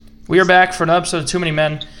We are back for another episode of Too Many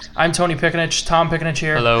Men. I'm Tony Pickenich, Tom Pickenich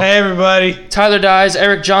here. Hello. Hey, everybody. Tyler Dyes,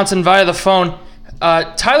 Eric Johnson via the phone.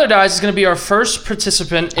 Tyler Dyes is going to be our first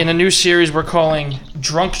participant in a new series we're calling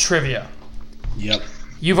Drunk Trivia. Yep.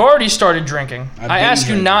 You've already started drinking. I've I been ask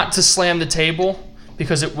you drinking. not to slam the table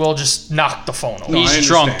because it will just knock the phone over. No, I He's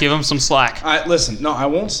understand. drunk. Give him some slack. Listen, I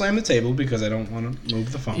won't slam the table because I don't want to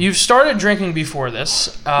move the phone. You've started drinking before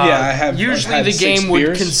this. I have. Usually I've the had game 6 would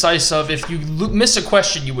beers. consist of if you miss a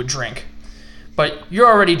question, you would drink. But you're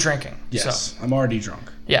already drinking. Yes, So, I'm already drunk.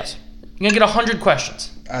 yes. You're going to get 100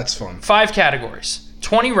 questions. That's fun. 5 categories.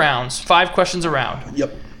 20 rounds. 5 questions a round.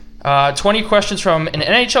 Yep. 20 questions from an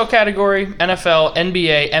NHL category, NFL,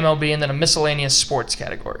 NBA, MLB, and then a miscellaneous sports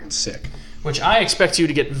category, Sick. which I expect you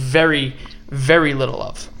to get very, very little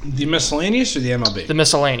of. The miscellaneous or the MLB? The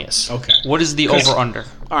miscellaneous. Okay. What is the over-under?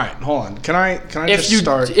 All right, hold on. Can I If just you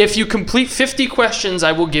start? if you complete 50 questions,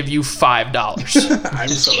 I will give you $5, I'm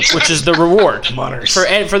so excited. which is the reward. Munners.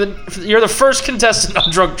 You're the first contestant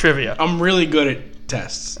on Drunk Trivia. I'm really good at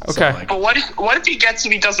tests. Okay. But what if he gets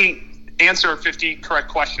if he doesn't answer 50 correct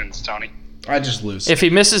questions, Tony? I just lose. If he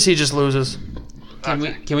misses, he just loses.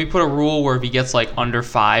 Can we put a rule where if he gets like under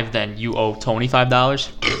 5, then you owe Tony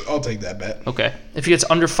 $5? I'll take that bet. Okay. If he gets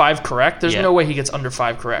under 5 correct, there's Yeah. no way he gets under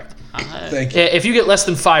 5 correct. Thank you. If you get less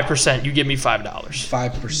than 5%, you give me $5.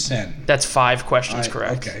 5%. That's 5 questions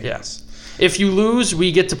correct. Okay. Yeah. Yes. If you lose,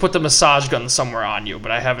 we get to put the massage gun somewhere on you,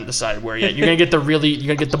 but I haven't decided where yet. You're gonna get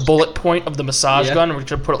the bullet point of the massage Yeah. gun, and we're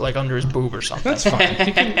gonna put it like under his boob or something. That's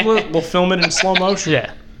fine. We'll film it in slow motion.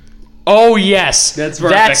 Yeah. Oh yes, That's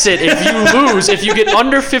That's it. perfect. If you lose, if you get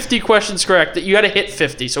under 50 questions correct, that you got to hit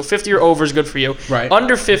 50. So 50 or over is good for you. Right.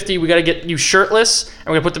 Under 50, we got to get you shirtless, and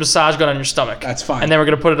we're gonna put the massage gun on your stomach. That's fine. And then we're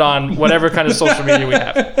gonna put it on whatever kind of social media we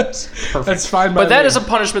have. That's fine. But that is a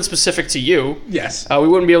punishment specific to you. yes. We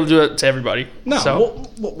wouldn't be able to do it to everybody. No, So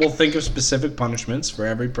we'll think of specific punishments for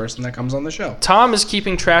every person that comes on the show. Tom is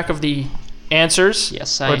keeping track of the answers.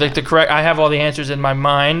 Yes, Or I the am. correct. I have all the answers in my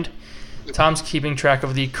mind. Tom's keeping track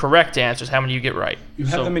of the correct answers. How many you get right? You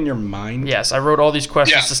have So- them in your mind. Yes, I wrote all these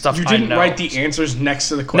questions Yeah. to stuff You I didn't know. write the answers next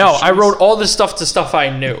to the No, questions. I wrote all this stuff to stuff I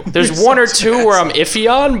knew. There's You're one or such two an where I'm iffy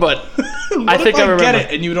on, but What I if think I remember. get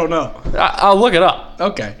it and you don't know. I'll look it up.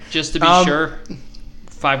 Okay. Just to be sure,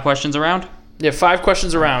 5 questions around? Yeah, 5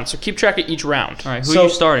 questions around. So keep track of each round. All right. Who So- are you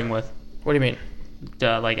starting with? What do you mean?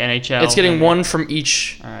 Like NHL? It's getting one from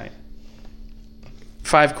each. All right.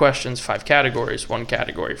 5 questions, 5 categories, 1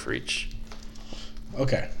 category for each.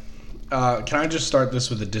 Okay. Can I just start this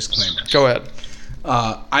with a disclaimer? Go ahead.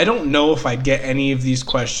 I don't know if I get any of these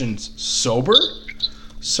questions sober,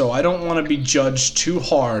 so I don't want to be judged too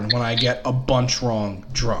hard when I get a bunch wrong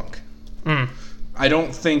drunk. I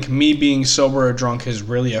don't think me being sober or drunk has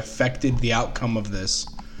really affected the outcome of this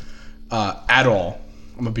at all.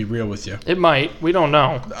 I'm going to be real with you. It might. We don't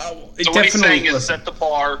know. It So what he's saying is listen, set the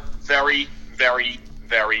bar very, very,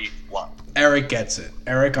 very low. Eric gets it.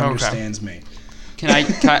 Eric understands me.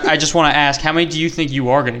 I just want to ask, how many do you think you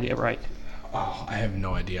are going to get right? Oh, I have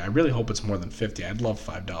no idea. I really hope it's more than 50. I'd love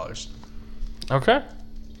 $5. Okay.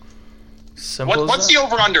 Simple What's as the that.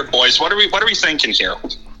 over under, boys? What are we thinking here?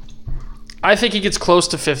 I think he gets close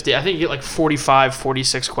to 50. I think you get like 45,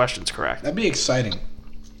 46 questions correct. That'd be exciting.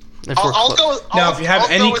 If I'll, we're I'll clo- go. Now, I'll- if you have I'll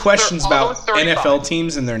go any with questions I'll go about with 35. NFL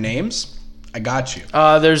teams and their names, I got you.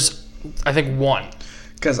 There's, I think, 1.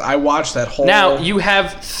 Because I watched that whole... Now, you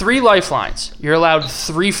have 3 lifelines. You're allowed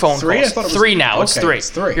 3 phone 3? I calls. thought it was- 3 now. It's okay, 3. it's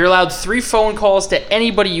 3. You're allowed 3 phone calls to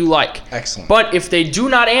anybody you like. Excellent. But if they do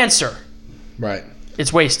not answer, Right.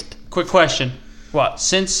 it's wasted. Quick question. What?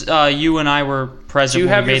 Since you and I were present Do you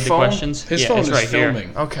when have we your made the phone? questions, His yeah, phone it's is right here.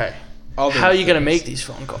 filming. Okay. Other How are you going to things. make these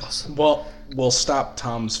phone calls? Well, we'll stop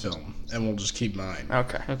Tom's film, and we'll just keep mine.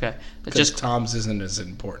 Okay. Okay. Because Just Tom's isn't as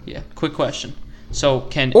important. yeah. Quick question. So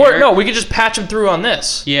can Or, Eric, no, we could just patch them through on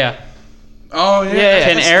this. Yeah. Oh, yeah. Yeah,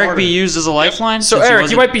 Can that's Eric smarter. be used as a lifeline? So, since he Eric, you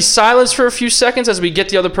wasn't- might be silenced for a few seconds as we get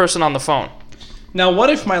the other person on the phone. Now, what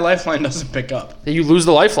if my lifeline doesn't pick up? You lose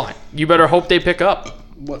the lifeline. You better hope they pick up.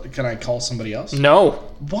 What? Can I call somebody else? No.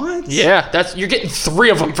 What? Yeah, you're getting 3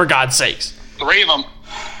 of them, for God's sakes. 3 of them.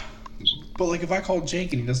 But, like, if I call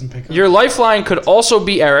Jake and he doesn't pick up, Your lifeline could also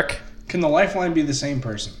be Eric. can the lifeline be the same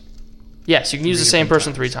person? Yes, you can use the same different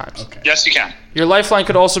person 3 times. Okay. Yes, you can. Your lifeline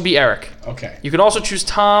could also be Eric. Okay. You could also choose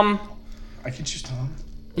Tom. I can choose Tom.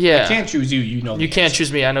 Yeah. I can't choose you. You know. You can't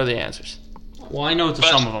choose me. I know the answers. Well, I know to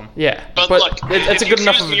But- some of them. Yeah. But, look, it's if a good you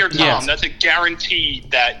enough choose of me or Tom, yeah. that's a guarantee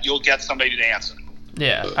that you'll get somebody to answer.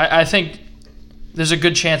 Yeah. I think there's a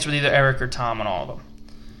good chance with either Eric or Tom on all of them.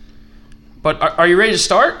 But are you ready to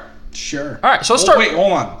start? Sure. All right, so let's start. Wait,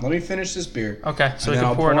 hold on. Let me finish this beer. Okay, so And we then can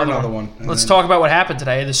I'll pour another one. one. and Let's then- talk about what happened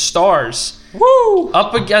today. The Stars Woo!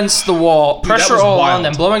 up against the wall, pressure was all on wild.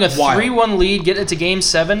 them, blowing a Wild. 3-1 lead, get it to Game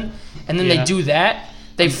 7, and then they Yeah. do that.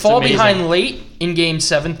 They fall amazing. behind late in Game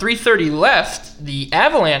 7. 3:30 left. The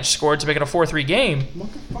Avalanche scored to make it a 4-3 game.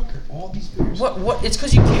 Motherfucker, all these beers. What? It's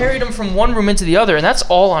because you carried them from one room into the other, and that's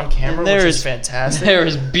all on camera, There which is is- fantastic. There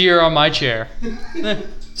is beer on my chair.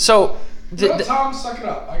 So the Tom, suck it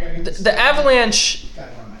up. I gotta get this. the Avalanche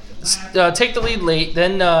take the lead late.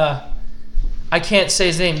 Then I can't say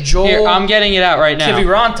his name. Joel Here, I'm getting it out right now.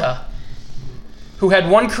 Kiviranta, who had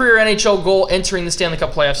one career NHL goal entering the Stanley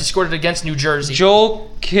Cup playoffs. He scored it against New Jersey. Joel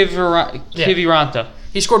Kiviranta.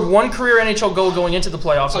 He scored one career NHL goal going into the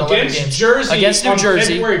playoffs in 11 games. Against Jersey Against New on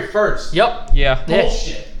Jersey. February 1st. Yep. Yeah. Yeah.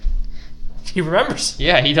 Bullshit. He remembers.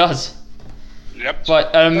 Yeah, he does. Yep.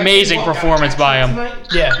 But an amazing What, got performance by him. tonight?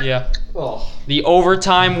 Yeah. Yeah. Oh. The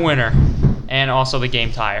overtime winner. And also the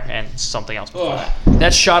game tire. And something else before Ugh. that.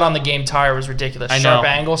 That shot on the game tire was ridiculous. I Sharp know.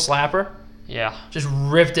 angle, slapper. Yeah. Just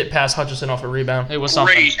ripped it past Hutchison off a rebound. It was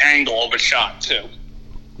something. Great angle of a shot, too.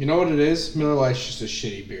 You know what it is? Miller Lite's just a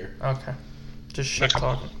shitty beer. Okay. Just shit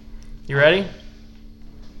talking. You ready?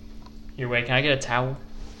 Here, wait, can I get a towel?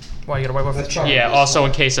 Why, you gotta wipe off the Let's chin? try. Yeah, also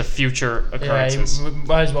in case of future Yeah, occurrences. you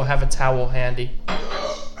might as well have a towel handy.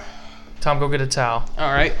 Tom, go get a towel.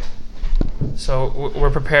 Alright. So we're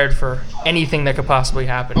prepared for anything that could possibly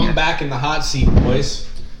happen here. I'm back in the hot seat, boys.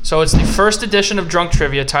 So it's the first edition of Drunk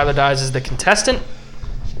Trivia. Tyler Dyes is the contestant.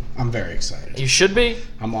 I'm very excited. You should be.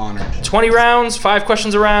 I'm honored. 20 rounds, 5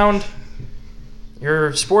 questions a round.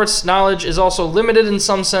 Your sports knowledge is also limited in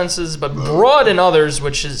some senses, but broad in others,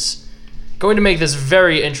 which is going to make this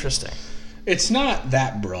very interesting. It's not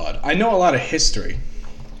that broad. I know a lot of history,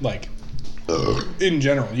 like in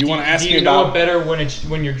general. You want to ask me about? better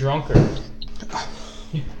when you're drunker?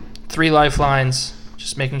 3 lifelines.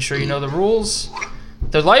 Just making sure you know the rules.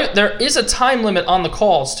 There is a time limit on the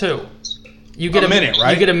calls too. You get A minute,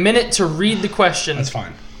 right? You get a minute to read the question. That's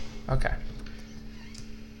fine. Okay.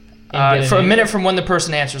 get For a an minute from when the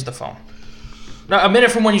person answers the phone. No, a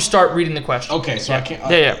minute from when you start reading the question. Okay, so I can.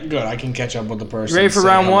 Yeah. Good. I can catch up with the person. You ready for say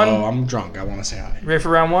round one? hello. I'm drunk. I want to say hi. You ready for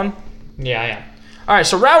round 1? Yeah, I am. All right,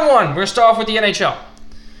 so round 1, we're going to start off with the NHL.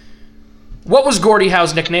 What was Gordie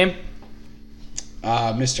Howe's nickname?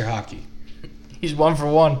 Mr. Hockey. He's 1 for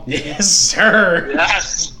 1. Yes, sir.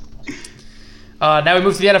 Yes. Now we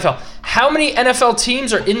move to the NFL. How many NFL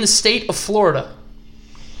teams are in the state of Florida?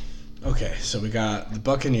 Okay, so we got the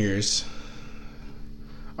Buccaneers.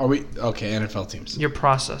 Are we okay? NFL teams. Your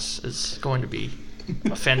process is going to be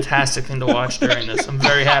a fantastic thing to watch during this. I'm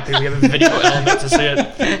very happy we have a video element to see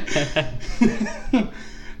it.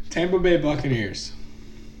 Tampa Bay Buccaneers.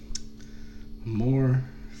 More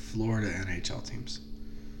Florida NHL teams.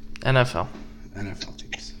 NFL. NFL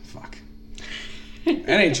teams. Fuck.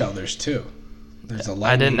 NHL, there's 2. There's a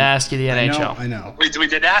I didn't ask you the NHL. I know. We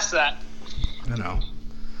did ask that. I know.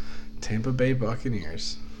 Tampa Bay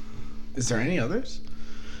Buccaneers. Is there any others?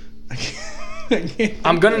 I can't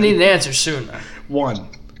I'm going to need an answer soon, man. 1.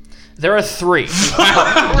 There are 3.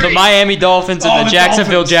 The Miami Dolphins and Oh, the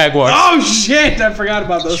Jacksonville Dolphins. Jaguars. Oh shit! I forgot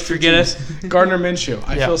about those. Forget it. Gardner Minshew.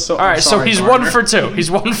 I Yeah. feel so. All right, I'm so sorry, he's Gardner. 1 for 2. He's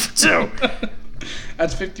 1 for 2.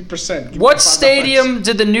 That's 50%. What stadium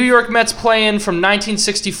did the New York Mets play in from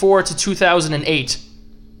 1964 to 2008?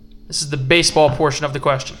 This is the baseball portion of the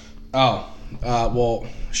question. Oh, well,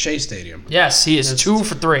 Shea Stadium. Yes, he is 2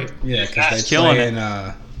 for 3. Yeah, because That's they killing play it. in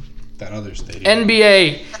that other stadium.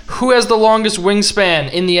 NBA. Who has the longest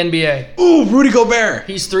wingspan in the NBA? Ooh, Rudy Gobert.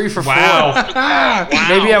 He's 3 for 4. Ah,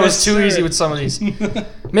 Maybe I was yes, too sir. easy with some of these.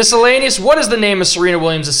 Miscellaneous. What is the name of Serena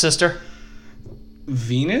Williams' sister?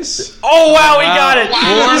 Venus. Oh wow, he got it.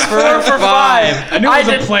 Wow. He's 4 for 5. I knew it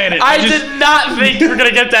was a planet. I I just- did not think you were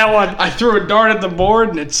gonna get that one. I threw a dart at the board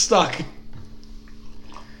and it stuck.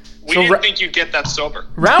 We So didn't think you'd get that sober.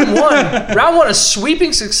 Round 1. Round 1, a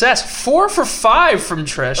sweeping success. 4 for 5 from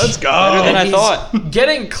Trish. Let's go. Better than I He's thought.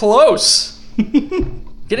 Getting close.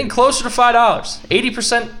 Getting closer to $5.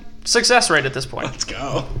 80% success rate at this point. Let's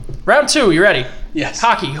go. Round 2, you ready? Yes.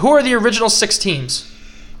 Hockey. Who are the original 6 teams?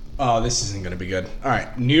 Oh, this isn't gonna be good. All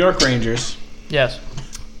right, New York Rangers, Yes.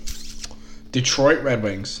 Detroit Red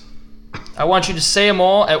Wings, I want you to say them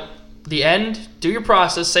all at the end. Do your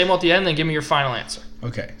process, say them all at the end, then give me your final answer.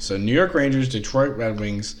 Okay, so New York Rangers, Detroit Red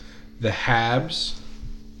Wings, the Habs.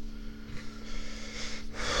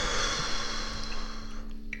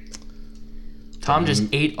 Tom just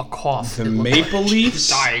ate a cough. The It looked Maple like. Leafs,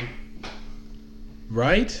 Dying.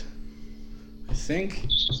 right? I think.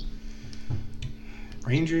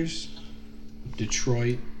 Rangers,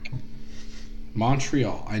 Detroit,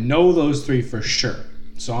 Montreal. I know those three for sure.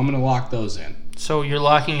 So I'm going to lock those in. So you're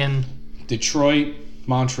locking in. Detroit,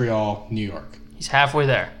 Montreal, New York. He's halfway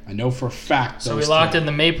there. I know for a fact So those we locked three. in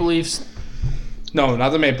the Maple Leafs. No, not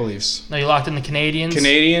the Maple Leafs. No, you locked in the Canadians.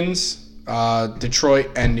 Canadians, Detroit,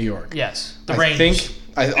 and New York. Yes. The I Rangers. think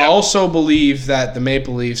I also believe that the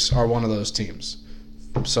Maple Leafs are one of those teams.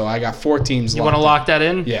 So I got 4 teams You want to lock that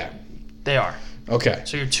in? Yeah. They are. Okay.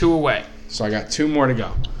 So you're 2 away. So I got 2 more to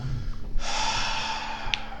go.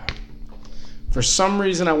 For some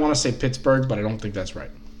reason, I want to say Pittsburgh, but I don't think that's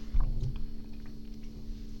right.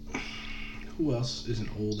 Who else is an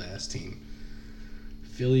old-ass team?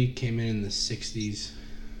 Philly came in the 60s.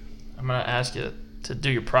 I'm going to ask you to do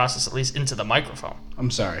your process at least into the microphone.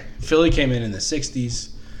 I'm sorry. Philly came in the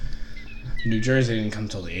 60s. New Jersey didn't come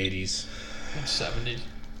until the 80s. 70s.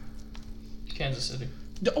 Kansas City.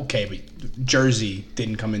 Okay, but Jersey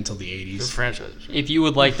didn't come until the Good 80s. franchise. If you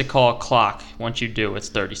would like to call a clock, once you do, it's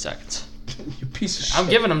 30 seconds. You piece of shit. I'm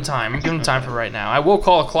giving him time. I'm giving him time for right now. I will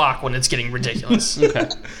call a clock when it's getting ridiculous. Okay.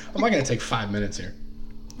 I'm not going to take 5 minutes here.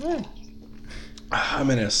 I'm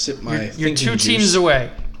going to sip my You're thinking 2 juice. teams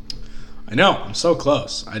away. I know. I'm so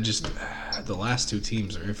close. I just... the last 2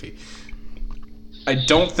 teams are iffy. I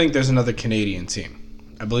don't think there's another Canadian team.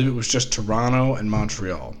 I believe it was just Toronto and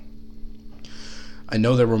Montreal. I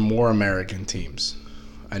know there were more American teams.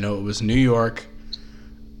 I know it was New York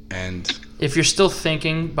and... If you're still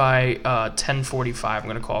thinking by 10:45, I'm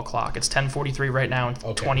going to call a clock. It's 10:43 right now in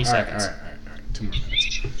 20 seconds. All right. 2 more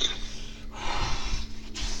minutes.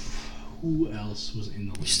 Who else was in the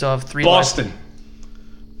You league? still have 3 Boston.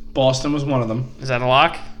 Boston was one of them. left. Is that a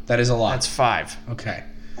lock? That is a lot. That's 5. Okay.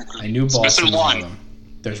 I knew Boston was missing one one. of them.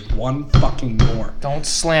 There's one fucking more. Don't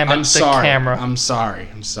slam at I'm the sorry. camera. I'm sorry.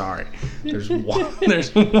 There's one.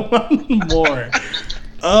 There's one more.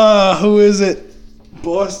 Who is it?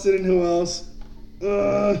 Boston and who else?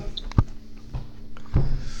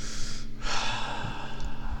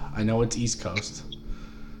 I know it's East Coast.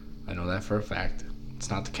 I know that for a fact. It's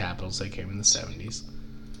not the Capitals. They came in the 70s.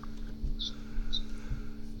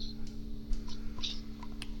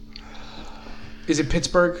 Is it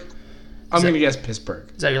Pittsburgh? I'm going to guess Pittsburgh.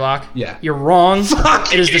 Is that your lock? Yeah. You're wrong.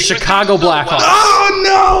 It is the Chicago Blackhawks.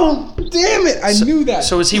 Oh no! Damn it! I knew that.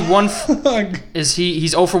 So is he is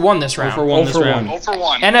he's 0 for 1 this round? 0 for 1 this for round. 0 for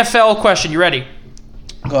 1. NFL question, you ready?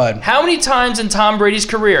 Go ahead. How many times in Tom Brady's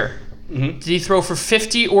career did he throw for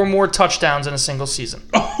 50 or more touchdowns in a single season?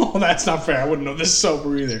 Oh, that's not fair. I wouldn't know this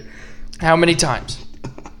sober either. How many times?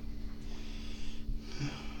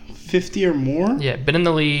 50 or more? Yeah, been in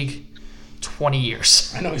the league 20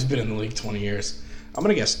 years. I know he's been in the league 20 years. I'm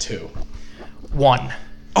gonna guess 2. 1.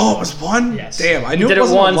 Oh, it was 1? Yes. Damn, I He knew did it it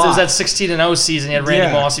wasn't once. a lot. It was that 16-0 season. He had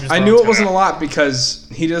Randy Moss. He was I throwing knew it to. wasn't a lot because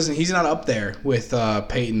he's not up there with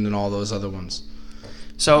Peyton and all those other ones.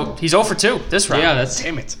 So he's 0 for 2 this round. Yeah, that's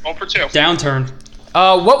Damn it. 0 for 2. downturn.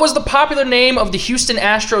 What was the popular name of the Houston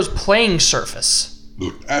Astros playing surface?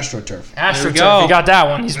 AstroTurf. AstroTurf. go. He got that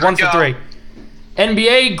one. He's 1 for go. 3.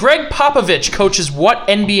 NBA. Greg Popovich coaches what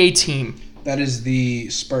NBA team? That is the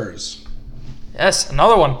Spurs. Yes,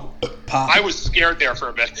 another one. Pop. I was scared there for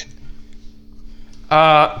a bit.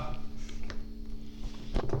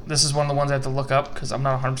 This is one of the ones I have to look up because I'm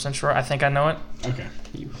not 100% sure. I think I know it. Okay.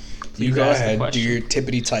 You You go ask the ahead. Do question. your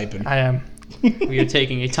tippity typing. I am. We are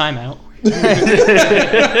taking a timeout.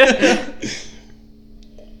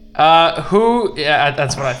 Who? Yeah,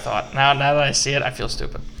 that's what I thought. Now that I see it, I feel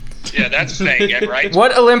stupid. Yeah, that's saying it, right?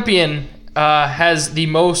 What Olympian has the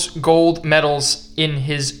most gold medals in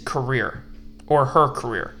his career or her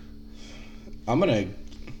career? I'm gonna.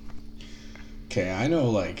 Okay, I know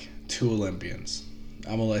like 2 Olympians.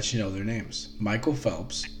 I'm gonna let you know their names: Michael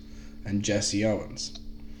Phelps and Jesse Owens.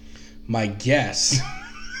 My guess.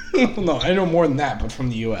 No, I know more than that, but from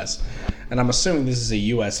the U.S. And I'm assuming this is a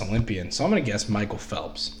U.S. Olympian, so I'm gonna guess Michael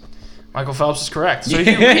Phelps. Michael Phelps is correct. So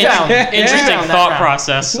you rebound. Interesting Rebound that thought round.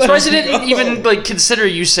 process. I'm surprised you didn't even consider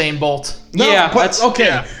Usain Bolt. No, Yeah, but, that's- okay.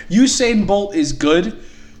 yeah. Usain Bolt is good,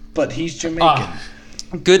 but he's Jamaican.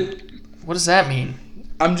 Good. What does that mean?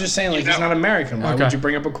 I'm just saying, like, he's not American. Why Okay. would you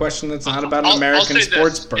bring up a question that's not about an I'll American say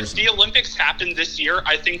sports this. person? If the Olympics happened this year,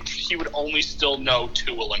 I think he would only still know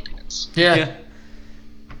 2 Olympians. Yeah.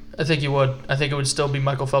 I think you would. I think it would still be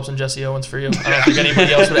Michael Phelps and Jesse Owens for you. I don't think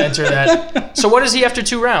anybody else would enter that. So what is he after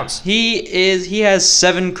 2 rounds? He has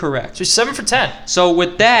 7 correct. So he's 7 for 10. So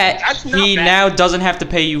with that, That's not he bad. now doesn't have to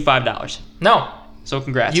pay you $5. No. So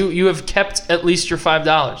congrats. You have kept at least your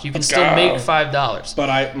 $5. You can still make $5. But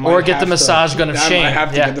I might Or get the have massage gun of I shame. might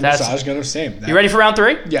have to Yeah, get the that's- massage gun of shame. You ready for round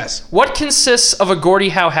 3? Yes. What consists of a Gordie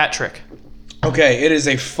Howe hat trick? Okay, it is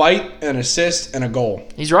a fight, an assist, and a goal.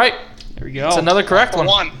 He's right. There we go. It's another correct For one.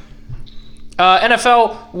 one.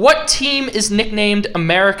 NFL, what team is nicknamed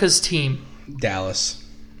America's team? Dallas.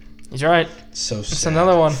 He's right. So sad.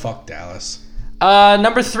 another one. Fuck Dallas.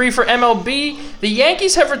 Number 3 for MLB, the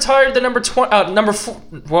Yankees have retired the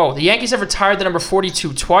the Yankees have retired the number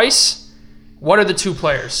 42 twice. What are the two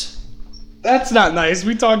players? That's not nice.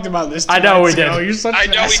 We talked about this. I know we nights ago. did. You're such I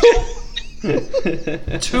an know we asshole.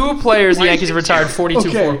 did. Two players the Yankees have retired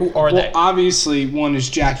 42 for. Who are they? Obviously, one is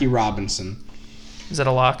Jackie Robinson. Is that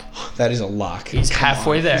a lock? That is a lock. He's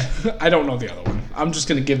halfway there. I don't know the other one. I'm just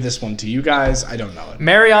gonna give this one to you guys. I don't know it.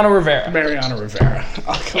 Mariano Rivera. Mariano Rivera.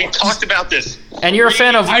 Oh, come We on. talked about this. And you're a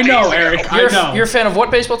fan of. I know, Eric. I know. You're a fan of what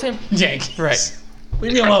baseball team? Yankees. Right.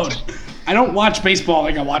 Leave me alone. I don't watch baseball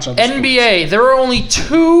like I watch other sports. NBA. There are only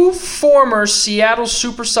 2 former Seattle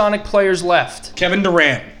Supersonic players left. Kevin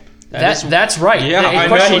Durant. That's right. Yeah, The I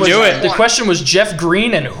question know was- you do it. The question was Jeff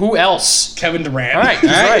Green and who else? Kevin Durant. All right, he's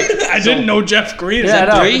right. I didn't know Jeff Green. Yeah, I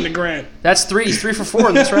know. Kevin Durant. That's 3. He's 3 for 4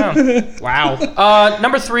 in this round. Wow.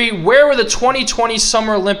 Number 3. Where were the 2020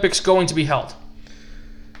 Summer Olympics going to be held?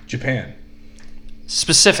 Japan.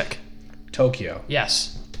 Specific. Tokyo.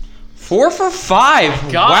 Yes. 4 for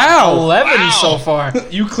 5. Got Wow. 11 Wow. so far.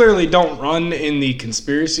 You clearly don't run in the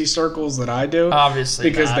conspiracy circles that I do. Obviously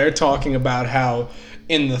Because not. they're talking about how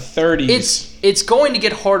in the 30s. It's going to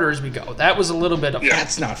get harder as we go. That was a little bit of.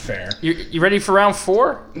 That's not fair. You ready for round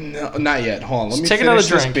 4? No, not yet. Hold on. Let me take finish another this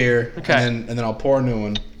drink. beer. Okay. And then I'll pour a new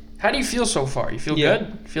one. How do you feel so far? You feel Yeah.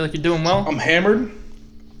 good? Feel like you're doing well? I'm hammered.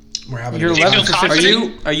 We're having You're a good 11 feel for confident?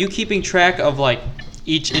 15. Are you keeping track of like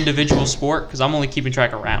each individual sport? Because I'm only keeping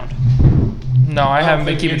track of round. No, I haven't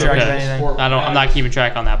been keeping track of anything. I'm not keeping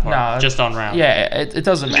track on that part. No. Just on round. Yeah, it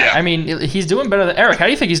doesn't matter. Yeah. I mean, he's doing better than Eric. How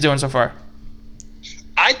do you think he's doing so far?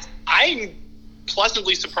 I'm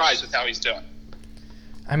pleasantly surprised with how he's doing.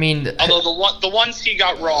 I mean, Although the ones he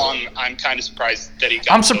got wrong, I'm kind of surprised that he got.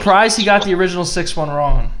 I'm surprised he got the original 6-1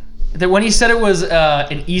 wrong. That when he said it was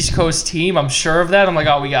an East Coast team, I'm sure of that. I'm like,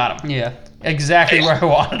 oh, we got him. Yeah. Exactly where I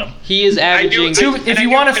wanted him. He is I knew averaging. Two- if you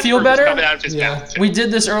wanna feel better- coming out of his mouth. We did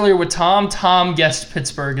this earlier with Tom. Tom guessed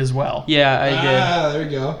Pittsburgh as well. Yeah, I did. there we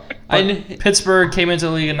go. Pittsburgh came into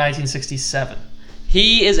the league in 1967.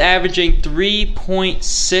 He is averaging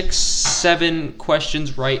 3.67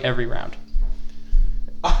 questions right every round.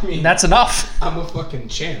 I mean, That's enough. I'm a fucking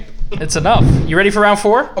champ. It's enough. You ready for round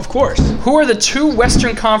 4? Of course. Who are the 2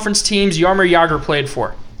 Western Conference teams Jaromir Jagr played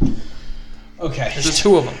for? Okay. There's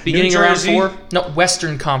 2 of them. Beginning New of round Jersey. 4? No,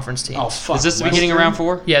 Western Conference teams. Oh, fuck. Is this the beginning of round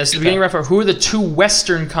 4? Yeah, this is the beginning of round 4. Who are the 2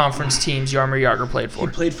 Western Conference teams Jaromir Jagr played He for?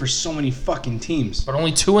 played for so many fucking teams. But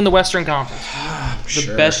only 2 in the Western Conference.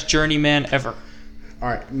 The best journeyman ever. All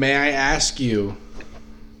right. May I ask you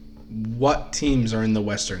what teams are in the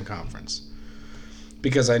Western Conference?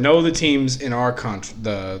 Because I know the teams in our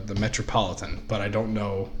the Metropolitan, but I don't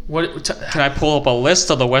know. Can I pull up a list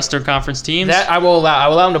of the Western Conference teams? That I will allow. I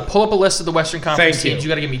will allow him to pull up a list of the Western Conference Thank you. teams. You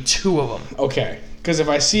got to give me 2 of them. Okay. Because if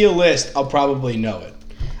I see a list, I'll probably know it.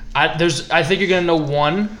 I think you're gonna know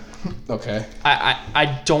 1. Okay.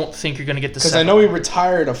 I don't think you're gonna get the Because second. I know he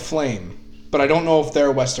retired a Flame, but I don't know if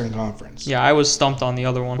they're Western Conference. Yeah, I was stumped on the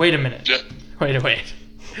other one. Wait a minute. Yeah. Wait.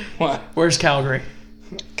 What? Where's Calgary?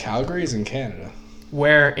 Calgary's in Canada.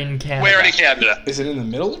 Where in Canada? Where in Canada? Is it in the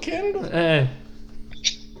middle of Canada? A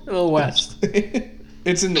little west.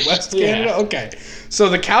 It's in the West Yeah. Canada? Okay. So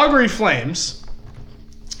the Calgary Flames.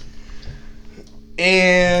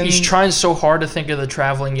 And He's trying so hard to think of the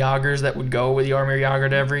traveling Jagrs that would go with Jaromir Jagr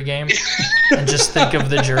to every game, and just think of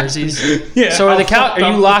the jerseys. Yeah, So how are fucked you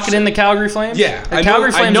up locking is in the Calgary Flames? Yeah, the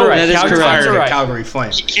Calgary Flames are right. that is Calgary correct. Flames are right. Calgary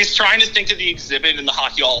Flames. He's trying to think of the exhibit in the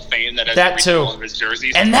Hockey Hall of Fame that has That every too. single one of his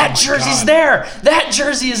jerseys. And that jersey's God. there. That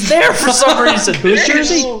jersey is there for some reason. Whose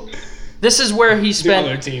jersey? This is where he spent.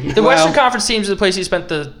 other team. The Wow. Western Conference teams are the place he spent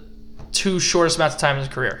the 2 shortest amounts of time in his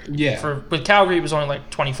career. Yeah. With Calgary, it was only like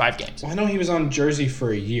 25 games. Well, I know he was on Jersey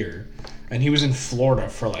for a year, and he was in Florida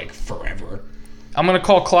for like forever. I'm gonna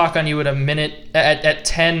call clock on you at a minute at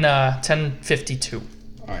 10:52.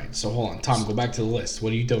 All right, so hold on, Tom. Go back to the list.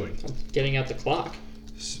 What are you doing? Getting out the clock.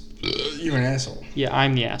 You're an asshole. Yeah,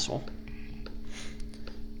 I'm the asshole.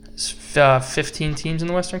 It's 15 teams in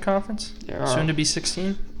the Western Conference. There are. Soon to be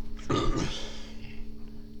 16.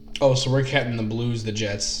 Oh, so we're counting the Blues, the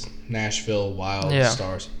Jets, Nashville, Wild, Yeah.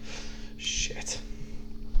 Stars. Shit.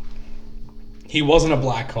 He wasn't a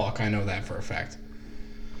Blackhawk. I know that for a fact.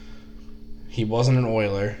 He wasn't an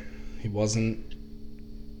Oiler. He wasn't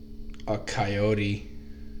a Coyote.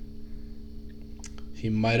 He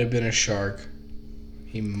might have been a Shark.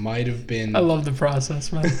 He might have been. I love the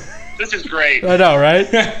process, man. This is great. I know, right?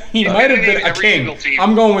 He might have been a Every king. single team.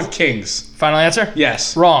 I'm going with Kings. Final answer?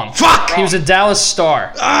 Yes. Wrong. Fuck! He was a Dallas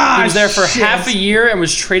Star. Ah, He was there for shit. half a year and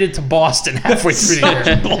was traded to Boston halfway through the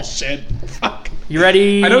year. Bullshit. Fuck. You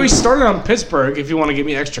ready? I know he started on Pittsburgh. If you want to give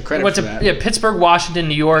me extra credit Went for to that. Pittsburgh, Washington,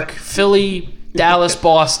 New York, Philly, Dallas,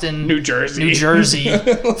 Boston, New Jersey. New Jersey,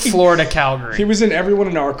 Florida, He Calgary. was in everyone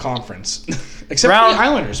in our conference, except Round- for the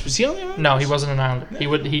Islanders. Was he on the Islanders? No, he wasn't an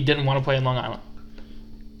Islander. He didn't want to play in Long Island.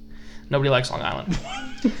 Nobody likes Long Island.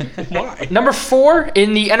 Why? Number 4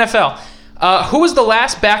 in the NFL. Who was the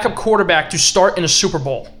last backup quarterback to start in a Super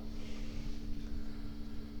Bowl?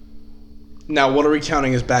 Now, what are we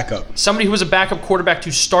counting as backup? Somebody who was a backup quarterback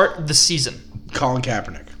to start the season. Colin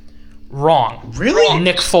Kaepernick. Wrong. Really?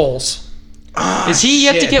 Nick Foles. Is he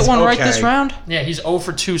yet to get one right this Okay. round? Yeah, he's 0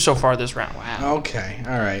 for 2 so far this round. Wow. Okay,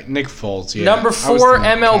 all right. Nick Foles. Yeah. Number I was 4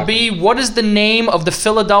 thinking MLB. What is the name of the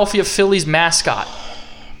Philadelphia Phillies mascot?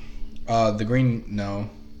 The green. No.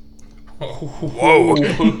 Whoa.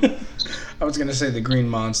 I was gonna say the Green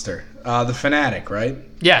Monster. The Fanatic, right?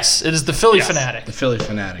 Yes, it is the Philly Fanatic. The Philly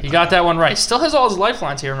Fanatic. You got that one right. Still has all his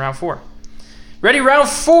lifelines here in round 4. Ready, round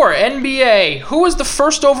 4, NBA. Who was the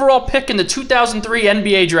first overall pick in the 2003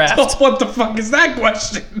 NBA draft? What the fuck is that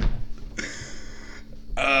question?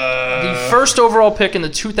 The first overall pick in the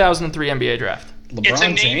 2003 NBA draft. LeBron It's a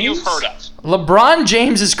name James? you've heard of. LeBron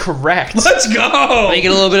James is correct. Let's go. Making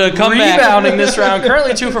a little bit of a comeback. Rebounding this round.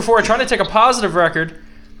 Currently 2 for 4. Trying to take a positive record.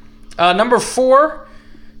 Number 4,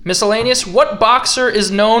 miscellaneous. What boxer is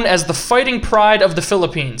known as the fighting pride of the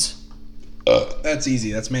Philippines? That's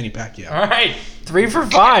easy. That's Manny Pacquiao. All right. 3 for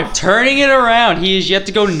 5. Turning it around. He is yet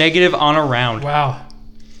to go negative on a round. Wow.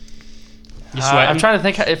 You sweating? I'm trying to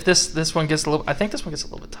think if this one gets a little. I think this one gets a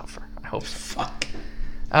little bit tougher. I hope so. Fuck.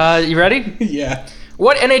 You ready? Yeah.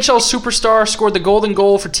 What NHL superstar scored the golden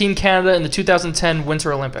goal for Team Canada in the 2010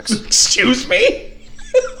 Winter Olympics? Excuse me?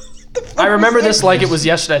 I remember this like it was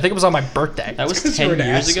yesterday. I think it was on my birthday. That was Because you're 10 an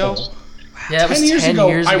years ago. asshole. Yeah, it was 10 years ago,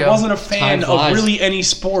 I ago. wasn't a fan Time of flies. really any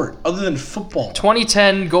sport other than football.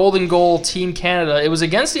 2010 golden goal Team Canada. It was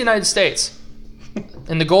against the United States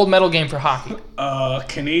in the gold medal game for hockey.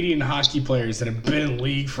 Canadian hockey players that have been in the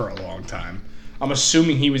league for a long time. I'm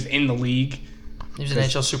assuming he was in the league. He was an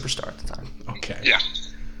NHL superstar at the time. Okay. Yeah.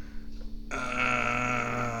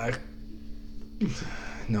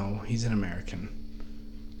 No, he's an American.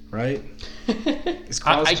 Right? Is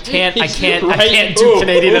I can't Right. do Ooh,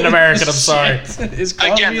 Canadian and ooh, American. I'm sorry. shit. Is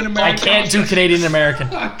Crosby Again, an the I American? can't do Canadian and American.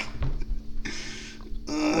 Fuck.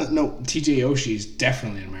 No, TJ Oshie is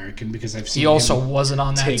definitely an American because I've seen He also him wasn't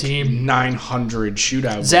on that take team. 900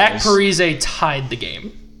 shootout Zach goals. Parise tied the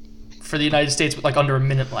game for the United States with like under a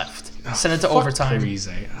minute left. Sent it to Fuck overtime. Parise.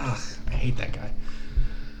 Ugh, I hate that guy.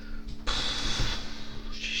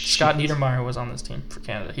 Scott Niedermayer was on this team for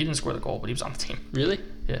Canada. He didn't score the goal, but he was on the team. Really?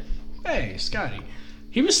 Yeah. Hey, Scotty.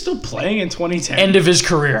 He was still playing in 2010. End of his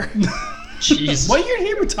career. Jeez. What year did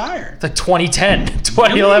he retire? Like 2010,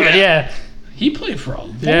 2011, Really? yeah. He played for a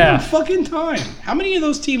long Yeah. fucking time. How many of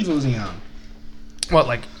those teams was he on? What,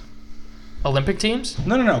 like Olympic teams?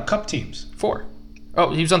 No. Cup teams. 4.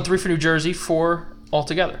 Oh, he was on 3 for New Jersey, 4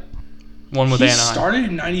 altogether. One with He Anaheim. started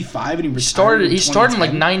in 95 and he retired He started in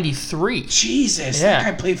like 2010? 93. Jesus, Yeah.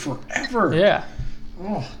 that guy played forever. Yeah.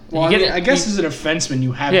 Oh. Well, You get I it- guess you- as a defenseman,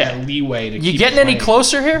 you have Yeah. that leeway to You keep getting any playing.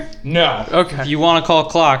 closer here? No. Okay. If you want to call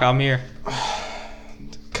clock, I'm here.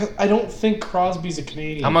 'Cause I don't think Crosby's a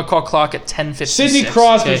Canadian. I'm going to call clock at 10:56. Sidney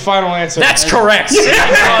Crosby, Okay. final answer. That's correct.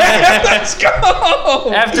 Let's go!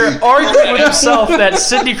 After arguing with himself that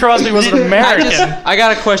Sidney Crosby was an American. I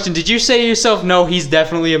got a question. Did you say to yourself, no, he's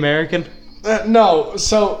definitely American? No,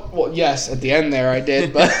 so, well, yes, at the end there I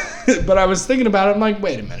did, but but I was thinking about it. I'm like,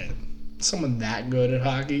 wait a minute. Someone that good at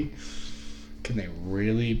hockey? Can they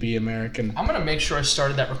really be American? I'm going to make sure I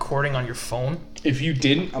started that recording on your phone. If you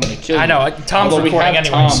didn't, I'm going to kill you. I know. Tom's Although we recording have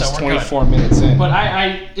anyway, Tom's so we're 24 minutes in. But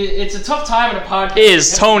it's a tough time in a podcast.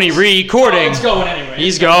 Is Tony recording? Oh, it's going anyway.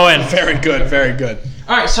 He's going. Very good, very good.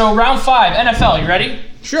 All right, so round 5, NFL. You ready?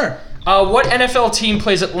 Sure. What NFL team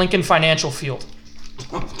plays at Lincoln Financial Field?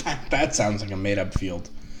 That sounds like a made-up field.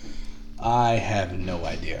 I have no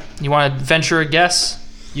idea. You want to venture a guess?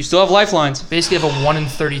 You still have lifelines. Basically have a 1 in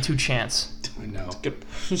 32 chance. I know. I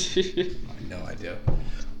have no idea.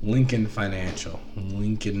 Lincoln Financial.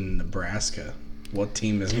 Lincoln, Nebraska. What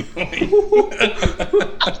team is going?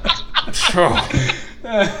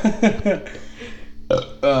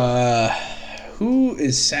 Who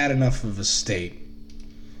is sad enough of a state?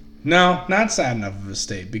 No, not sad enough of a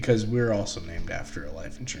state because we're also named after a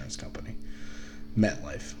life insurance company.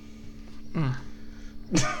 MetLife.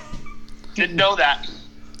 Didn't know that.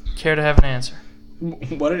 care to have an answer?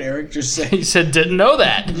 What did Eric just say? He said, didn't know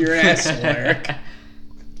that. You're an asshole, Eric.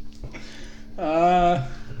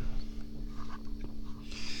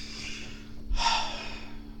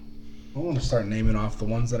 I want to start naming off the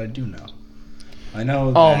ones that I do know. I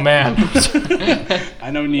know. Oh, that- man.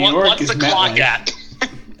 I know New York What's is the clock MetLife, at?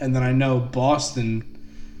 and then I know Boston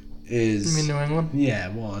is. You mean New England? Yeah,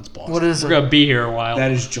 well, it's Boston. What is We're it? gonna be here a while.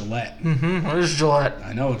 That is Gillette. What is Gillette?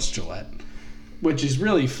 I know it's Gillette, which is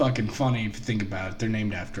really fucking funny if you think about it. They're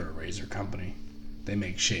named after a razor company. They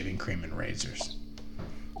make shaving cream and razors.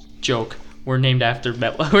 Joke. We're named after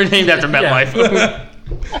MetLife. We're named after MetLife.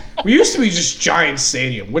 We used to be just Giant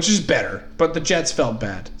Stadium, which is better, but the Jets felt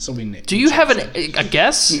bad, so we named. Do you have a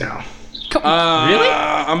guess? No. Come, Really?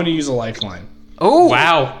 I'm gonna use a lifeline. oh,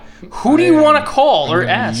 Wow. Who do you want to call I'm or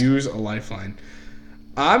gonna ask? Use a lifeline.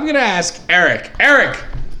 I'm gonna ask Eric. Eric.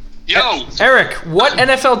 Yo, Eric, what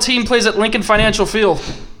NFL team plays at Lincoln Financial Field?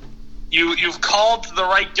 you've called the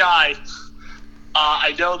right guy.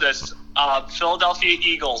 I know this. Philadelphia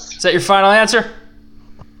Eagles. Is that your final answer?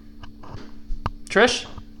 Trish?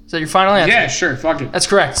 Is that your final answer? Yeah, sure. Fuck it. That's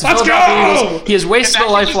correct. It's the Let's Philadelphia go! Eagles. He has wasted the If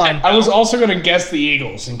that was lifeline. I was also gonna guess the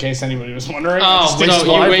Eagles in case anybody was wondering. I Oh, just didn't, wasted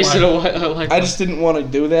so a you lifeline. wasted a lifeline. I just didn't want to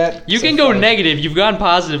do that. You so can go fuck it. negative. You've gone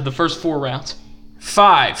positive the first 4 rounds.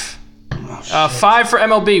 5. Oh, 5 for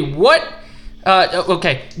MLB. What?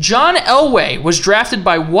 Okay. John Elway was drafted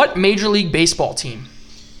by what Major League Baseball team?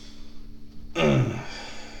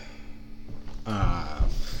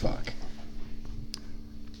 Fuck.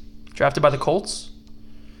 Drafted by the Colts.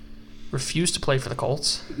 Refused to play for the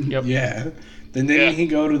Colts. Yep. Yeah. Then didn't he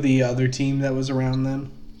go to the other team that was around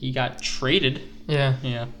then? He got traded. Yeah.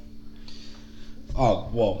 Yeah. Oh,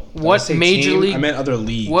 well. did What I say major team? league- I meant other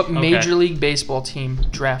league. What Major League Baseball team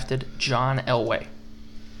drafted John Elway?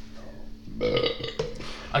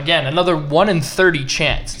 Again, another 1 in 30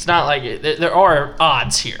 chance. It's not like there are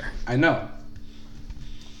odds here. I know.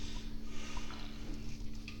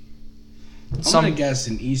 I'm Some gonna guess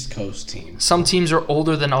an East Coast team. some teams are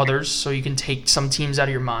older than others, so you can take some teams out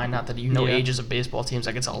of your mind. Not that you know Yeah. ages of baseball teams.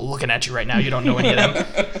 I can tell looking at you right now, you don't know any of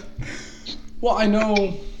them. Well, I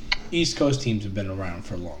know East Coast teams have been around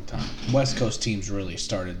for a long time. West Coast teams really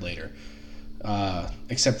started later,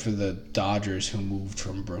 except for the Dodgers who moved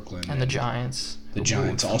from Brooklyn, And the Giants. the who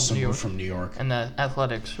Giants moved also New York. moved from New York. And the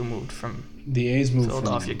Athletics, who moved from The A's moved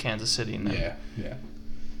Philadelphia, from Kansas City. And then, yeah.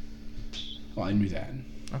 Well, I knew that,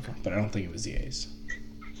 Okay. but I don't think it was the A's.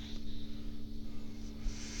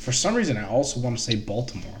 For some reason, I also want to say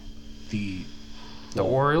Baltimore. The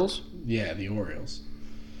Orioles? the Orioles.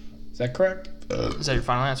 Is that correct? Is that your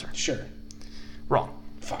final answer? Sure. Wrong.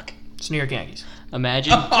 Fuck. It's New York Yankees.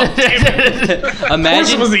 Imagine. Of course it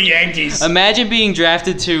imagine. was the Yankees. Imagine being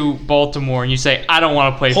drafted to Baltimore and you say, I don't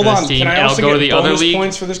want to play Hold for on, this team, can I and I'll also go get to the other bonus league.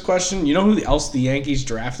 points for this question? You know who else the Yankees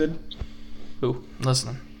drafted? Who?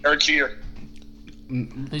 Listen, Eric Jeter.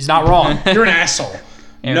 he's not wrong. You're an asshole.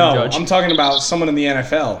 Aaron No, Judge. I'm talking about someone in the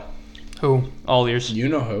NFL. Who? All ears. You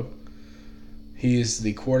know who? He's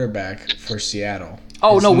the quarterback for Seattle.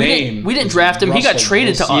 Oh His no, we name didn't is draft him. He got Russell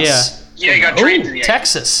traded to Wilson. us. Yeah, he got Who? traded to the Yankees.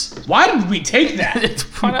 Texas. Why did we take that?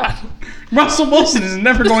 Why not? Russell Wilson is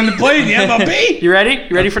never going to play in the MLB. You ready?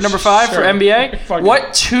 You ready for number 5 for Sure. NBA? Fuck What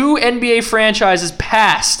it. 2 NBA franchises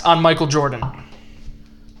passed on Michael Jordan?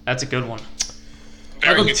 That's a good one.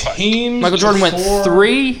 Very good question. Teams Michael Jordan went before-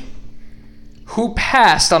 3. Who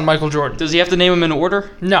passed on Michael Jordan? Does he have to name them in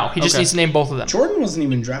order? No, he just Okay. needs to name both of them. Jordan wasn't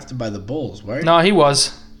even drafted by the Bulls, right? No, he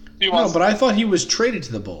was. He No, was. but I thought he was traded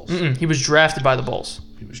to the Bulls. He was drafted by the Bulls.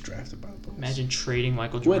 He was drafted by the Bulls. Imagine trading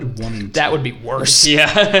Michael Who had Jordan. 1 and 2? That would be worse.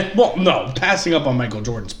 Yeah. Well, no, passing up on Michael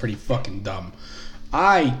Jordan's pretty fucking dumb.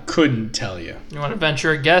 I couldn't tell you. You want to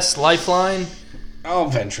venture a guess? Lifeline? I'll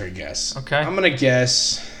venture a guess. Okay. I'm gonna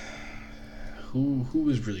guess who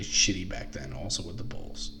was really shitty back then, also with the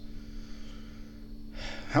Bulls.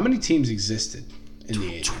 How many teams existed in the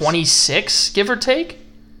 80s? 26, give or take?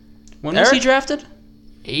 When was he Eric? drafted?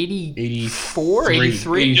 84?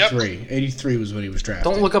 83? 83. 83 was when he was drafted.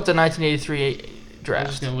 Don't look up the 1983 I'm just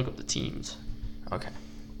draft. gonna look up the teams. Okay.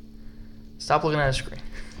 Stop looking at a screen.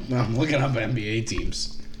 No, I'm looking up NBA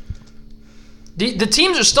teams. The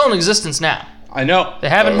teams are still in existence now. I know. They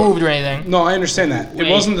haven't moved or anything. No, I understand that. Wait. It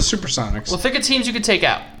wasn't the Supersonics. Well, think of teams you could take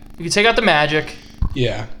out. You could take out the Magic.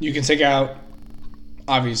 Yeah, you can take out,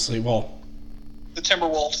 obviously, well, The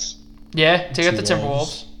Timberwolves. Yeah, take out the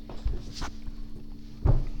Timberwolves.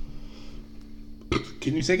 Timberwolves.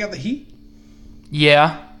 Can you take out the Heat?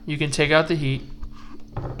 Yeah, you can take out the Heat.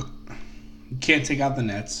 You can't take out the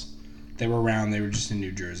Nets. They were around. They were just in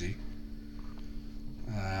New Jersey.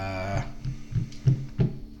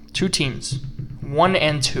 2 teams. 1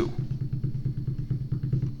 and 2.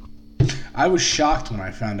 I was shocked when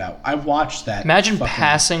I found out. I watched that. Imagine fucking-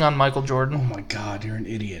 passing on Michael Oh Jordan. my god, you're an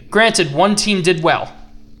idiot. Granted, one team did well.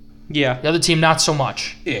 Yeah. The other team not so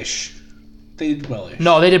much. Ish. They did well-ish.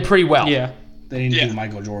 No, they did pretty well. Yeah. They didn't Yeah. do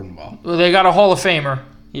Michael Jordan well. Well, they got a Hall of Famer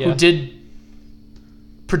Yeah. who did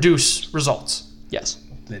produce results. Yes.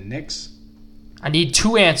 The Knicks? I need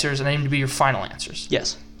 2 answers, and they need to be your final answers.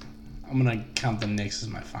 Yes. I'm going to count the Knicks as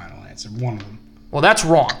my final answer. One of them. Well, that's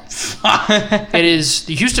wrong. It is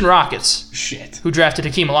the Houston Rockets Shit. who drafted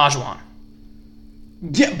Hakeem Olajuwon.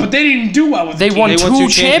 Yeah, but they didn't do well with They Akeem. won They 2 won 2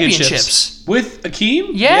 championships. With Akeem?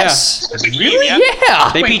 Yes. Really?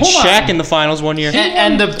 Yeah. They Wait, beat hold on. Shaq in the finals one year.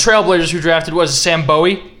 And the Trailblazers who drafted was Sam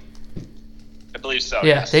Bowie. I believe so.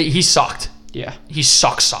 Yeah, yes. he sucked. Yeah. He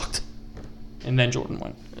sucked. And then Jordan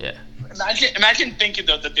won. Yeah. Imagine thinking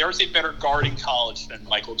though that there was a better guard in college than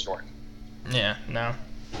Michael Jordan. Yeah, no.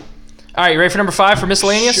 All right, you ready for number 5 for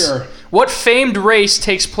miscellaneous? Sure. What famed race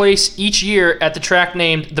takes place each year at the track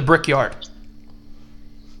named the Brickyard?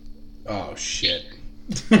 Oh, shit.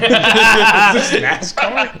 Is this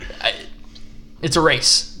NASCAR? It's a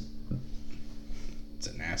race. It's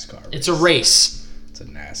a NASCAR. It's a race. It's a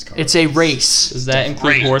NASCAR. It's a race. Does that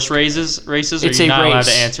include Race. horse races? Or It's are you a not allowed race.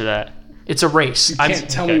 to answer that? It's a race. You can't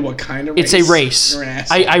tell me what kind of It's race. a race. You're an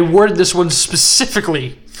asshole. I worded this one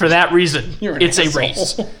specifically for that reason. You're an It's a asshole.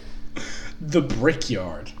 race. The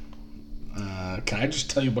Brickyard. Can I just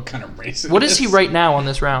tell you what kind of race it What is he right now on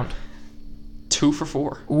this round? 2 for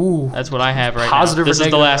 4. Ooh. That's what I have right Positive now. or This is the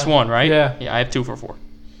negative last now? one, right? Yeah. Yeah, I have 2 for 4.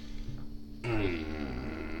 I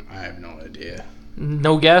have no idea.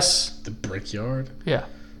 No guess? The Brickyard? Yeah.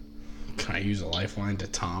 Can I use a lifeline to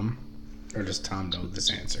Tom? Or does Tom know this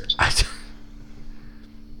answer?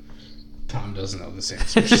 Tom doesn't know this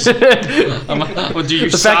answer. Well, do you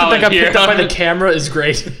The fact that that got picked up by the camera is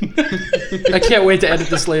great. I can't wait to edit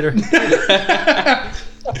this later.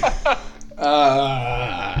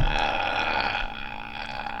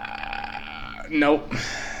 Nope.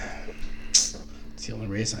 It's the only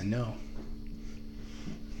race I know.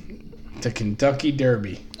 The Kentucky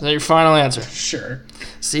Derby. Is that your final answer? Sure.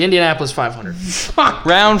 It's the Indianapolis 500.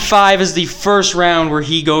 Round 5 is the first round where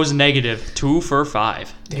he goes negative. 2 for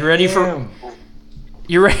 5. You ready for Damn.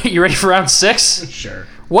 you ready for round 6? Sure.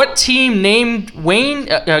 What team named Wayne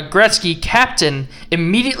Gretzky captain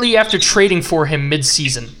immediately after trading for him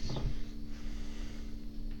mid-season?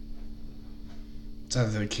 It's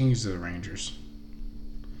either the Kings or the Rangers.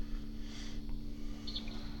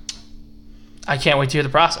 I can't wait to hear the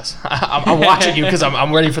process. I'm watching you because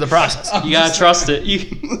I'm ready for the process. You gotta trust it.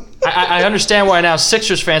 I understand why now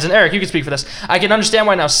Sixers fans, and Eric, you can speak for this. I can understand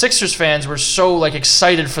why now Sixers fans were so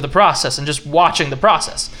excited for the process and just watching the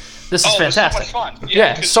process. This is fantastic. So much fun.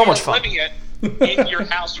 Yeah, 'cause so you're much fun. Living it in your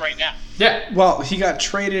house right now. Yeah. Well, he got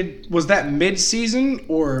traded. Was that mid-season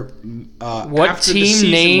or What after the team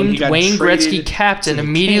season when he named got Wayne traded Gretzky captain to the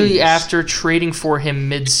immediately Kings? after trading for him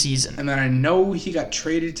mid-season? And then I know he got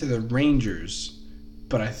traded to the Rangers,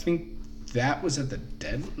 but I think that was at the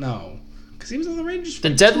No, because he was on the Rangers. For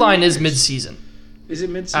The deadline 2 is years. mid-season. Is it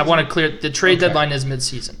mid-season? I want to clear the trade Okay. deadline is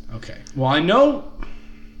mid-season. Okay. Well, I know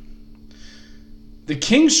the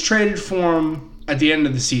Kings traded for him at the end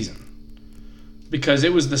of the season because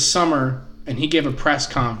it was the summer and he gave a press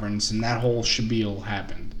conference and that whole spiel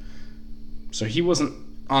happened. So he wasn't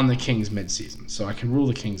on the Kings mid-season, so I can rule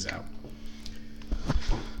the Kings out.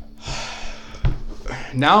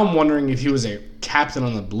 Now I'm wondering if he was a captain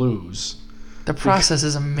on the Blues. The process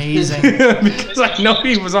is amazing. Because I know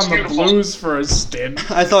he was on the Beautiful. Blues for a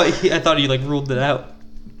stint, I thought he ruled it out.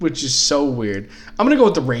 which is so weird. I'm going to go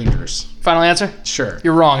with the Rangers. Final answer? Sure.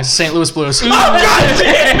 You're wrong. It's the St. Louis Blues. Oh, God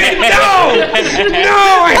damn it! No!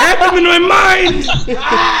 No! I had them in my mind!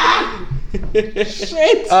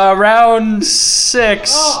 Shit! Round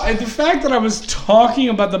 6. Oh, and the fact that I was talking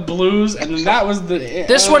about the Blues and then that was the...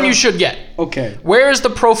 This one you should get. Okay. Where is the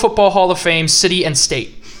Pro Football Hall of Fame city and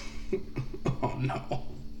state? Oh, no.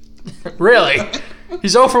 Really?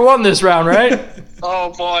 He's 0 for 1 this round, right?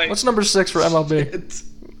 Oh boy. What's number 6 for MLB? It's...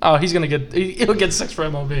 Oh, he'll get 6 for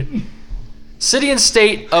MLB. City and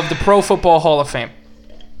state of the Pro Football Hall of Fame.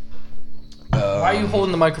 Why are you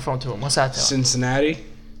holding the microphone to him? What's that doing? Cincinnati?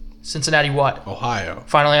 Cincinnati what? Ohio.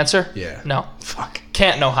 Final answer? Yeah. No. Fuck.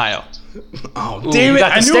 Canton, Ohio. Oh, damn you it. got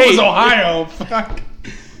the I knew it was state. Ohio.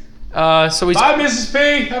 Fuck. So he's Bye, Mrs.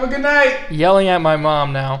 P. Have a good night. yelling at my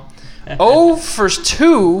mom now. 0 for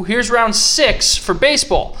 2. Here's round 6 for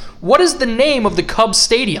baseball. What is the name of the Cubs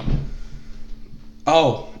stadium?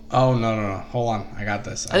 Oh, no. Hold on. I got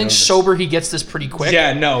this. I think sober he gets this pretty quick.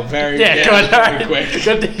 Yeah, no. Very, Yeah, good. All very right. quick.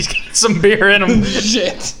 Good that he's got some beer in him.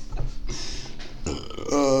 Shit.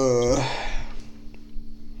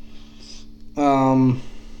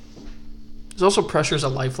 There's also pressure as a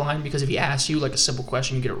lifeline because if he asks you like a simple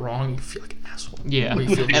question, you get it wrong, you feel like an asshole. Yeah, Or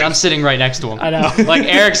you feel and I'm sitting right next to him. I know. Like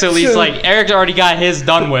Eric's at least like Eric's already got his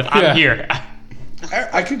done with. I'm Yeah. here.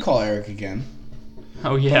 I could call Eric again,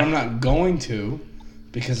 Oh but I'm yeah. not going to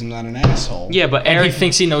because I'm not an asshole. Yeah, but And he Eric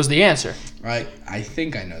thinks he knows the answer. Right? I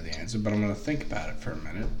think I know the answer, but I'm gonna think about it for a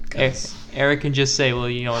minute. 'cause- Eric can just say, well,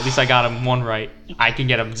 you know, at least I got him one right. I can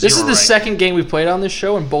get him zero This is the right. second game we've played on this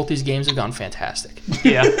show, and both these games have gone fantastic.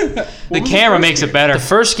 Yeah. The was the camera first makes it game? better. The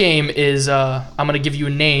first game is I'm going to give you a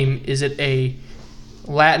name. Is it a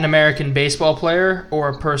Latin American baseball player or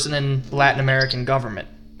a person in Latin American government?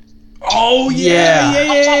 Oh Yeah.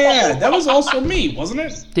 yeah. That was also me, wasn't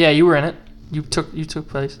it? Yeah, you were in it. You took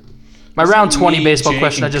place. My round 20 me, baseball Jake,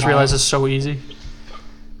 question, I and just Kyle? realized is so easy.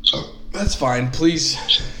 That's fine. Please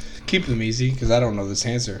keep them easy because I don't know this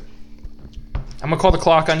answer. I'm going to call the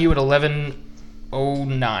clock on you at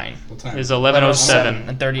 11:09 What time? It's 11:07.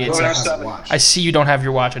 and 38 I seconds. have to watch. I see you don't have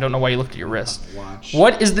your watch. I don't know why you looked at your wrist. Watch.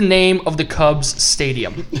 What is the name of the Cubs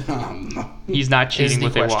stadium? He's not Is cheating the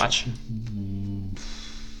with a question.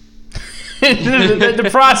 watch. the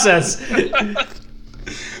process.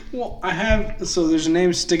 Well, I have. So there's a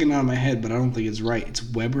name sticking out of my head, but I don't think it's right. It's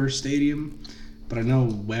Weber Stadium, but I know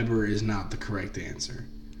Weber is not the correct answer.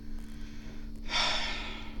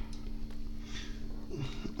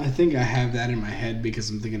 I think I have that in my head because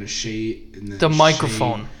I'm thinking of Shea and then The Shea-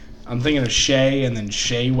 microphone. I'm thinking of Shea and then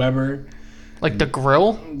Shea Weber. Like the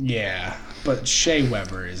grill? Yeah, but Shea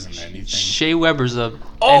Weber isn't anything. Shea Weber's a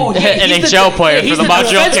Oh, yeah, he's NHL player he's for the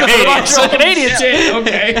Montreal defenseman for the Montreal Canadiens.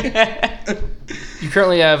 Canadiens. Okay. You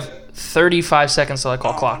currently have 35 seconds till I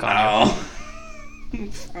call clock on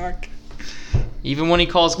you. Fuck. Even when he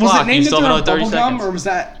calls Was clock, it you named still have after another 30 bubblegum, seconds. or was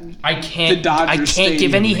that I the can't. Dodgers I can't Stadium?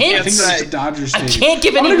 give any I think hints. it's the Dodgers I Stadium. can't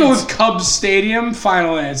give I'm any gonna go hints. with Cubs Stadium.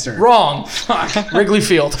 Final answer. Wrong. Fuck. Wrigley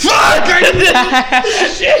Field. Fuck! I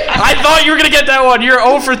I thought you were gonna get that one. You're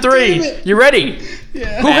 0 for 3. it. You ready?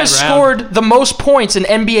 Yeah. Who has round. scored the most points in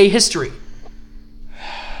NBA history?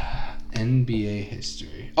 NBA history.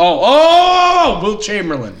 Oh, Wilt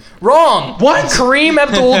Chamberlain. Wrong. What? Kareem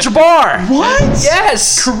Abdul-Jabbar. What?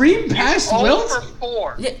 Yes. Kareem passed 0 Wilt? for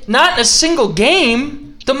 4. Yeah, not in a single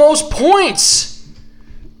game. The most points.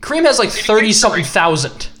 Kareem has like 30-something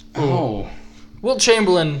thousand. Oh. Wilt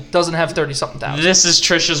Chamberlain doesn't have 30-something thousand. This is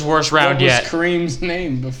Trisha's worst What round was yet. Kareem's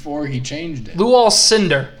name before he changed it? Lou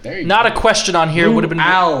Alcindor. There you Not go. a question on here would have been.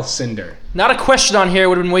 Al Cinder. Not a question on here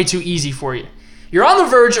would have been way too easy for you. You're on the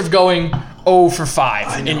verge of going 0 for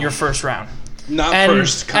 5 in your first round. Not And,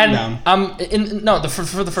 first. Calm down. I'm for the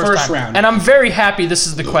first First time. round. And I'm very happy this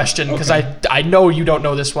is the question because Okay. I know you don't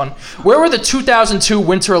know this one. Where were the 2002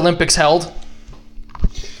 Winter Olympics held?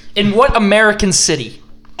 In what American city?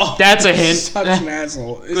 That's a hint. Such an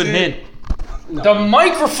asshole. Is Good it? hint. The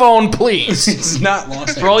microphone, please. It's not Los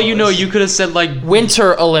Angeles. For all you know, you could have said like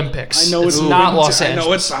Winter Olympics. I know it's not Winter- Los I Angeles.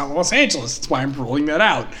 know it's not Los Angeles. That's why I'm ruling that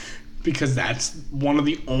out. Because that's one of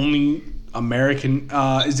the only American.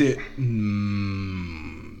 Is it?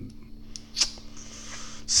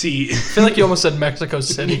 See, I feel like you almost said Mexico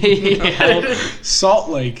City. yeah. Salt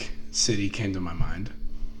Lake City came to my mind.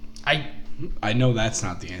 I I know that's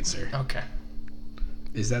not the answer. okay.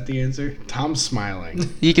 Is that the answer? Tom's smiling.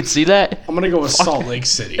 You can see that. I'm gonna go with Salt Lake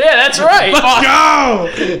City. Yeah, that's right.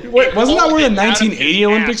 Go! Wait, wasn't that where the 1980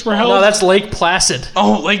 Olympics were held? No, that's Lake Placid.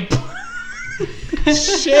 Oh, like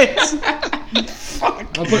shit.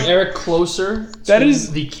 I'll put Eric closer. That to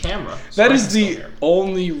is- the camera. That is the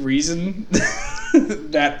only reason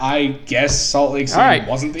that I guess Salt Lake City All right.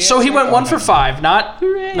 wasn't the So answer. he went 1 Okay. for 5. Not.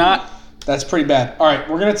 That's pretty bad. All right,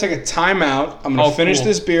 we're gonna take a timeout. I'm gonna Oh, finish cool.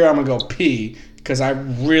 this beer. I'm gonna go pee because I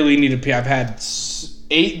really need to pee. I've had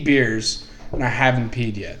 8 beers and I haven't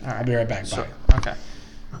peed yet. I'll be right back. Bye. Okay.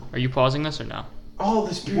 Are you pausing this or no? Oh,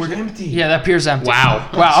 this beer's empty. Yeah, that beer's empty. Wow.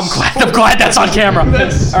 Wow. I'm glad that's on camera.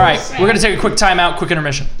 That's so All right. sad. We're gonna take a quick timeout. Quick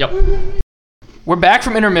intermission. Yep. We're back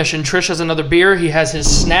from intermission. Trish has another beer. He has his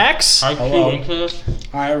snacks. Hello.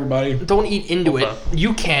 Hi, everybody. Don't eat into Okay. it.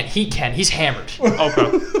 You can't. He can. He's hammered.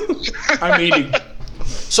 Okay. I'm eating.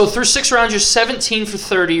 So through 6 rounds, you're 17 for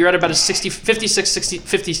 30. You're at about a 56,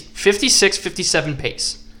 57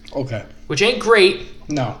 pace, Okay. which ain't great.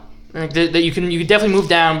 No. Like, that you can definitely move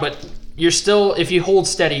down, but you're still, if you hold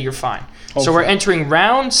steady, you're fine. So we're Hopefully. entering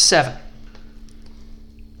round 7.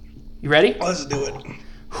 You ready? Let's do it.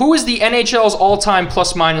 Who is the NHL's all-time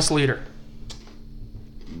plus-minus leader?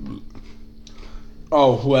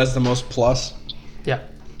 Oh, who has the most plus? Yeah.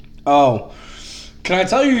 Oh. Can I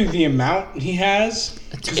tell you the amount he has?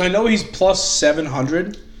 Because I know he's plus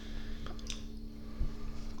 700.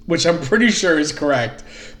 which I'm pretty sure is correct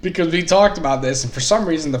because we talked about this, and for some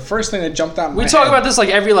reason, the first thing that jumped out in my We talk head- about this like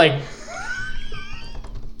every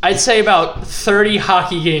I'd say about 30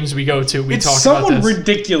 hockey games we go to. We It's talk about someone this.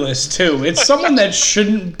 ridiculous too. It's someone that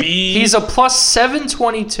shouldn't be. He's a plus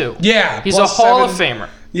 722. yeah. He's a plus Hall of 7. Famer.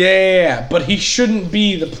 Yeah, but he shouldn't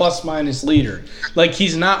be the plus minus leader. Like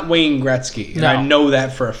he's not Wayne Gretzky, and No. I know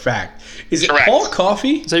that for a fact. Is it Correct. Paul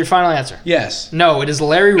Coffey? Is that your final answer? Yes. No, it is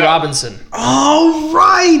Larry Robinson. Oh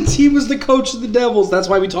right, he was the coach of the Devils. That's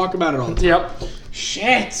why we talk about it all the time. Yep.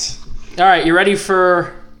 Shit. All right, you ready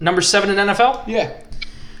for number 7 in NFL? Yeah.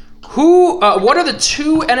 What are the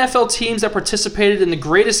 2 NFL teams that participated in the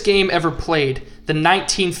greatest game ever played, the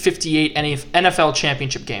 1958 NFL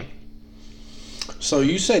Championship game? So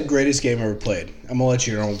you said greatest game ever played. I'm gonna let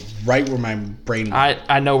you know right where my brain went.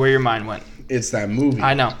 I know where your mind went. It's that movie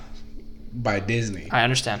I know. by Disney. I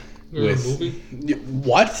understand. With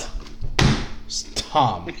what?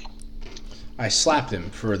 Tom. I slapped him.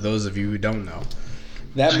 For those of you who don't know,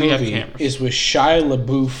 that We have movie cameras. is with Shia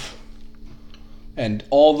LaBeouf and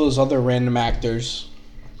all those other random actors,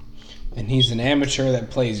 and he's an amateur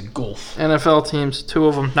that plays golf. NFL teams, 2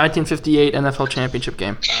 of them. 1958 NFL Championship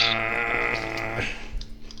game.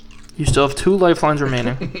 You still have 2 lifelines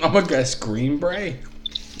remaining. I'm gonna guess Green Bay.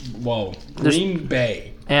 Whoa, Green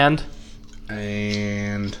Bay And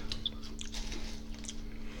and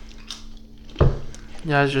you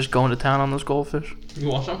guys just going to town on those goldfish? You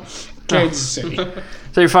want some? Kansas City. Is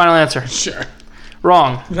that your final answer? Sure.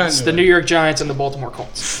 Wrong. I It's knew the it. New York Giants and the Baltimore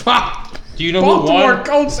Colts. Fuck. Do you know who Baltimore won?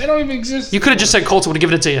 Colts. They don't even exist. You could have just said Colts. I would have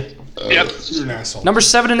given it to you. Yep. You're an asshole. Number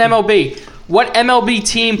 7 in MLB. What MLB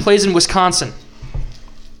team plays in Wisconsin?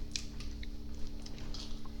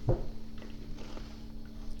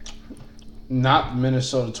 Not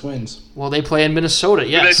Minnesota Twins. Well, they play in Minnesota. They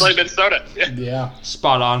Yes. play Minnesota. Yeah. Yeah.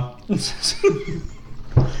 Spot on.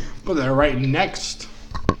 But they're right next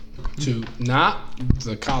to not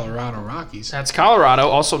the Colorado Rockies. That's Colorado.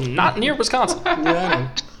 Also not near Wisconsin. Yeah,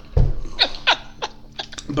 I know.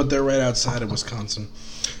 But they're right outside of Wisconsin.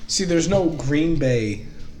 See, there's no Green Bay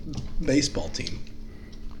baseball team.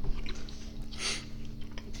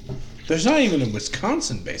 There's not even a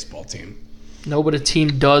Wisconsin baseball team. No, but a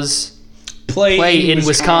team does. Play in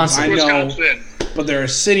Wisconsin. I know, Wisconsin. but they're a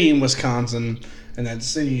city in Wisconsin, and that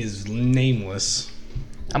city is nameless.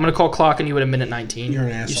 I'm going to call clock on you at a minute 19. You're an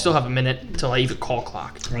You asshole. still have a minute until I even call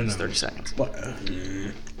clock. I know. It's 30 seconds. But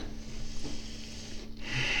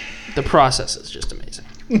The process is just amazing.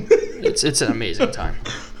 It's an amazing time.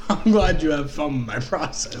 I'm glad you have fun with my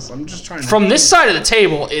process. I'm just trying to. From this side of the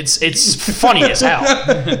table, it's funny as hell.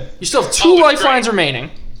 You still have 2 it's lifelines great.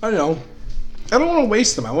 remaining. I know. I don't want to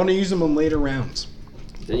waste them. I want to use them in later rounds.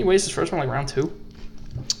 Didn't you waste his first one like round 2?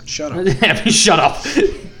 Shut up. Shut up.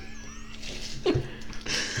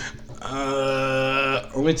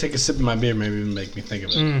 Let me take a sip of my beer. Maybe it'll make me think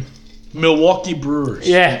of it. Milwaukee Brewers.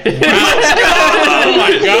 Yeah. Oh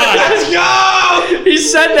my God. Let's go. He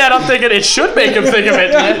said that. I'm thinking it should make him think of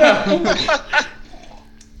it. Man.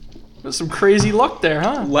 There's some crazy luck there,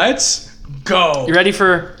 huh? Let's go. You ready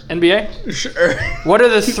for NBA? Sure. What are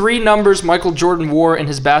the 3 numbers Michael Jordan wore in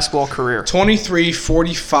his basketball career? 23,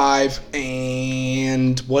 45,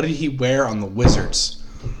 and what did he wear on the Wizards?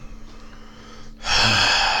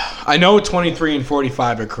 I know 23 and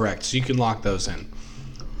 45 are correct, so you can lock those in.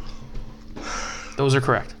 Those are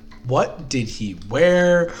correct. What did he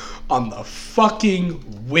wear on the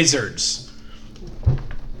fucking Wizards?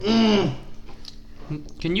 Can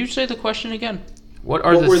you say the question again? What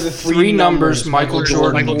are What the, were the 3 numbers Michael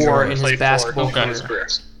Jordan Michael wore Jordan in his played for basketball in his career?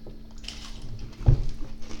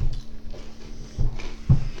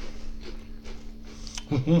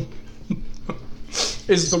 career.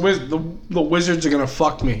 Is the Wizards are gonna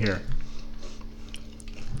fuck me here?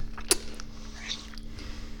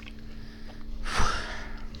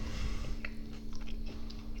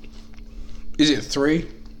 Is it 3?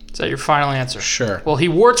 Is that your final answer? Sure. Well, he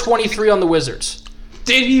wore 23 on the Wizards.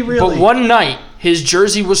 Did he really? But one night, his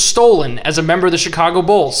jersey was stolen as a member of the Chicago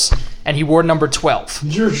Bulls, and he wore number 12.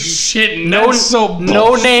 You're shitting. No, That's so no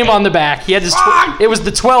bullshit. name on the back. He had this. Fuck! It was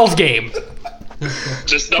the 12 game.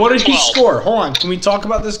 Just number What did 12. he score? Hold on. Can we talk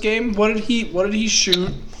about this game? What did he shoot?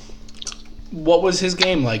 What was his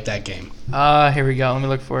game like that game? Here we go. Let me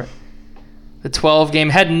look for it. The 12 game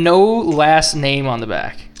had no last name on the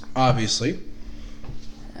back. Obviously.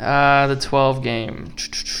 The 12 game.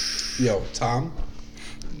 Yo, Tom.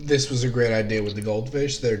 This was a great idea with the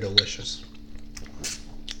goldfish. They're delicious.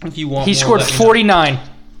 If you want He more, scored let me know. 49.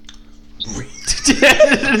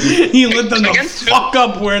 He lit them the Against who? fuck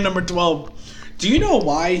up wearing number 12. Do you know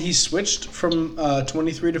why he switched from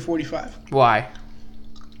 23 to 45? Why?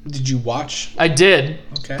 Did you watch? I did,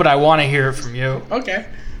 Okay. but I want to hear it from you. Okay.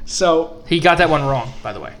 So He got that one wrong,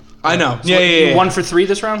 by the way. I know. So Yeah. 1 for 3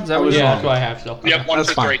 this round? Is that what was you wrong. That's what I have still. Yep, one That's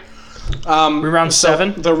for fine. 3. We round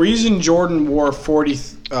 7? The reason Jordan wore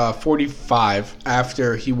 45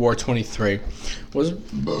 after he wore 23 was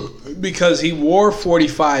because he wore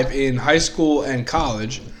 45 in high school and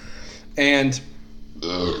college, and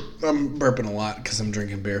I'm burping a lot because I'm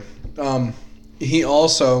drinking beer. He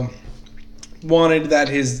also wanted that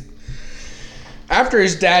after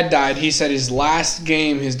his dad died, he said his last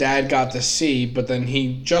game his dad got to see, but then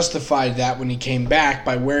he justified that when he came back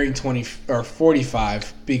by wearing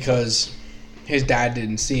 45 because his dad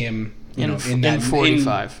didn't see him In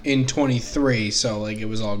 45. in 23, so like it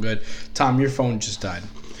was all good. Tom, your phone just died.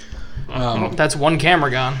 That's one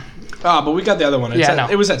camera gone. But we got the other one.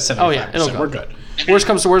 It was at 75%. Oh, yeah, it'll go. We're good. Worst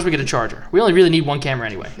comes to worst, we get a charger. We only really need one camera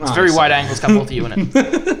anyway. It's very wide angle. It's got both of you in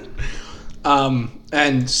it.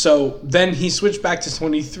 And so then he switched back to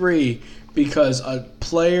 23 because a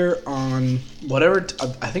player on whatever,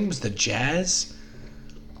 I think it was the Jazz,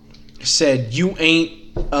 said, you ain't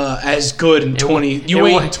as good in 20. You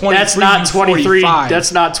ain't 23. That's not 23. 45.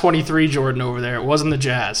 That's not 23 Jordan over there. It wasn't the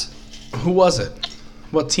Jazz. Who was it?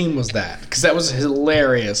 What team was that? Because that was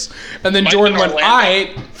hilarious. And then Might Jordan have went, been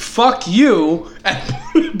 "Alright, fuck you,"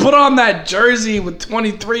 and put on that jersey with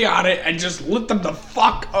 23 on it and just lit them the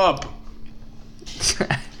fuck up.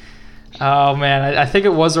 Oh, man. I think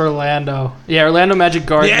it was Orlando. Yeah, Orlando Magic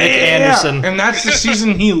guard Nick Anderson. And that's the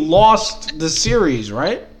season he lost the series,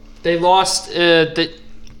 right? They lost.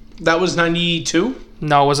 That was 92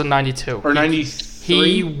 No, it wasn't 92. or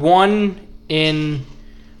 93. He won in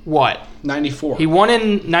what? 94. He won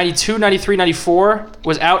in 92, 93, 94.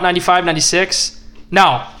 Was out 95, 96.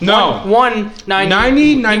 No. No. Won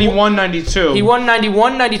 90, 91, 92. He won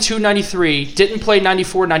 91, 92, 93. Didn't play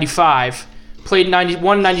 94, 95. Played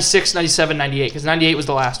 91, 96, 97, 98. Because 98 was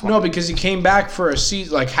the last one. No, because he came back for a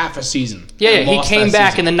season, like half a season. Yeah, and he lost came that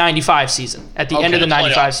back season. in the 95 season. At the end of the Okay.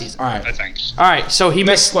 95 season. All I right. think. All right, so he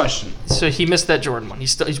Next missed. question. So he missed that Jordan one.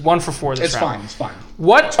 He's 1 for 4 this It's round. fine. It's fine.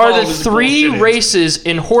 What are the all this 3 bullshit is. races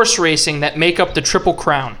in horse racing that make up the Triple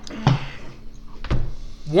Crown?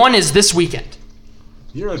 One is this weekend.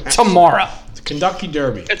 You're Tomorrow. The Kentucky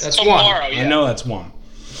Derby. It's That's tomorrow, one. yeah. I know that's one.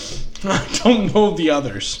 I don't know the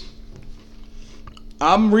others.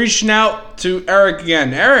 I'm reaching out to Eric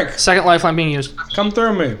again. Eric, Second lifeline being used. come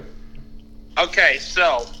through me. Okay,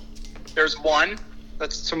 so there's one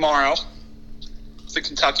that's tomorrow. It's the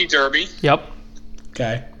Kentucky Derby. Yep.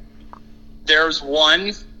 Okay. There's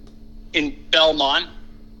one in Belmont.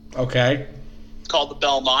 Okay. It's called the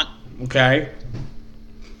Belmont. Okay.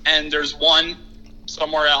 And there's one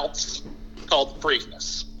somewhere else called the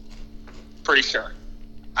Preakness. Pretty sure.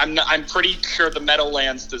 I'm pretty sure the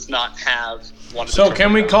Meadowlands does not have one. Of So the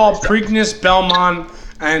can we Triple call Crowns. Preakness, Belmont,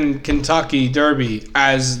 and Kentucky Derby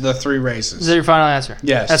as the 3 races? Is that your final answer?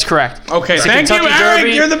 Yes. That's correct. Okay, It's the thank you, Kentucky Eric.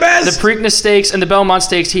 Derby, You're the best. The Preakness Stakes and the Belmont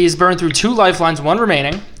Stakes. He has burned through 2 lifelines, 1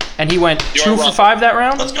 remaining, and he went You're 2 for welcome. 5 that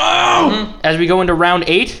round. Let's go! As we go into round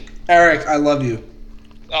 8. Eric, I love you.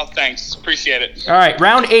 Oh, thanks. Appreciate it. All right,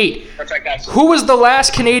 round 8. That's right, guys. Who was the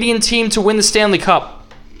last Canadian team to win the Stanley Cup?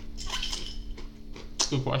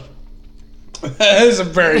 Good question. That is a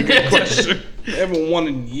very good question. I haven't won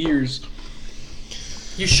in years.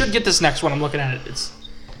 You should get this next one. I'm looking at it. It's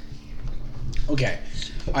Okay.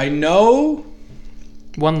 I know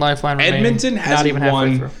 1 lifeline remaining. Edmonton Not hasn't even halfway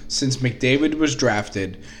won through. since McDavid was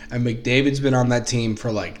drafted, and McDavid's been on that team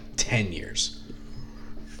for like 10 years.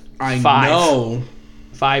 I 5. know.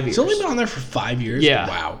 5 years. He's only been on there for 5 years? Yeah.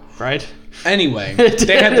 Wow. Right? Anyway,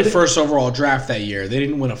 they had the first overall draft that year. They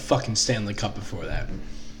didn't win a fucking Stanley Cup before that.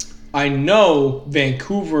 I know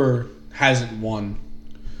Vancouver hasn't won.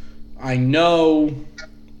 I know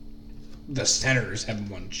the Senators haven't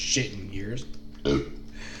won shit in years.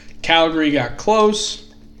 Calgary got close.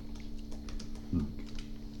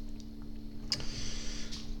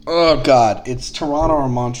 Oh, God. It's Toronto or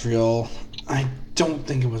Montreal. I don't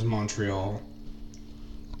think it was Montreal.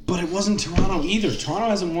 But it wasn't Toronto either. Toronto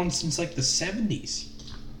hasn't won since like the 70s.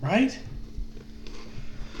 Right?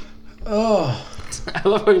 Oh. I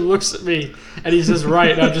love how he looks at me and he says,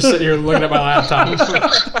 right, and I'm just sitting here looking at my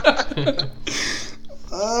laptop.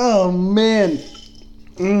 Oh, man.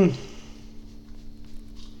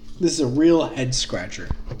 This is a real head scratcher.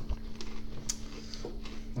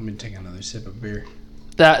 Let me take another sip of beer.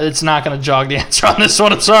 That it's not going to jog the answer on this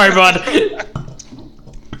one. I'm sorry, bud.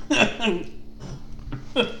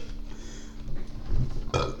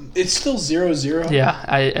 It's still 0-0.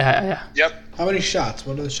 Yeah, yeah. Yep. How many shots?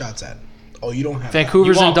 What are the shots at? Oh, you don't have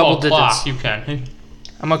Vancouver's You in want double call digits. clock, you can.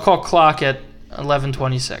 I'm going to call clock at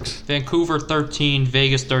 11-26. Vancouver 13,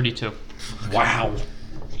 Vegas 32. Wow.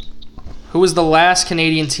 Who was the last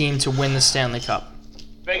Canadian team to win the Stanley Cup?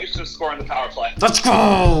 Vegas just scoring the power play. Let's go!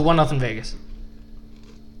 1-0 Vegas.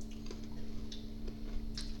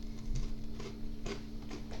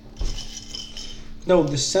 No,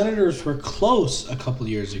 the Senators were close a couple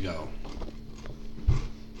years ago.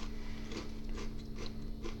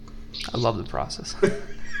 I love the process.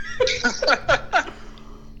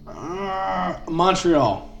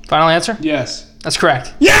 Montreal. Final answer? Yes. That's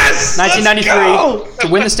correct. Yes! 1993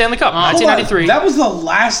 to win the Stanley Cup. 1993. That was the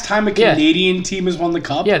last time a Canadian team has won the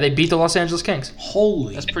Cup? Yeah, they beat the Los Angeles Kings.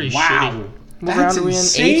 Holy. That's pretty wow. shitty. What That's round are we in?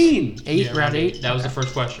 insane. Eight? Round 8? That was the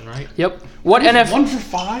first question, right? Yep. What One for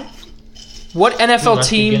 5? What NFL That's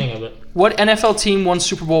the team? beginning of it. What NFL team won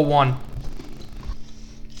Super Bowl 1?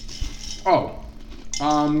 Oh.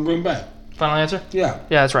 Green Bay. Final answer? Yeah.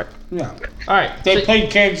 Yeah, that's right. Yeah. All right. They played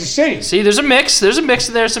Kansas City. See, there's a mix. There's a mix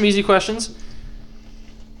in there. Some easy questions.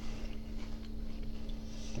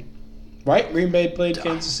 Right? Green Bay played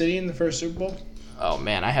Kansas City in the first Super Bowl? Oh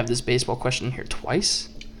man, I have this baseball question here twice.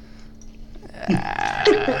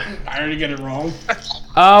 I already get it wrong.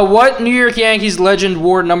 What New York Yankees legend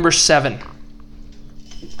wore number 7?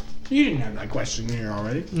 You didn't have that question here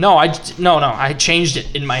already. No, I changed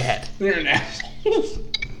it in my head. You're an asshole.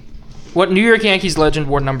 What New York Yankees legend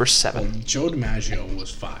wore number 7? Joe DiMaggio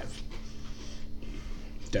was 5.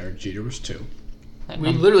 Derek Jeter was 2. We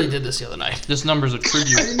literally did this the other night. This number's a I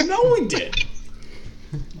tribute. didn't know we did.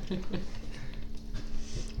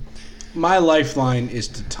 My lifeline is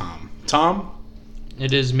to Tom. Tom?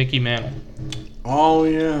 It is Mickey Mantle. Oh,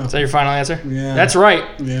 yeah. Is that your final answer? Yeah. That's right.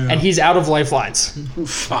 Yeah. And he's out of lifelines.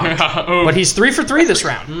 Fuck. But he's 3 for 3 this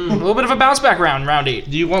round. A little bit of a bounce back round 8.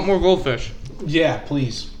 Do you want more goldfish? Yeah,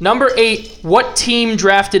 please. Number 8, what team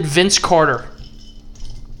drafted Vince Carter?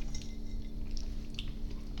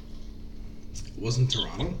 Wasn't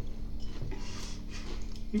Toronto?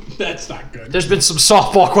 That's not good. There's been some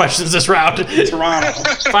softball questions this round. Toronto.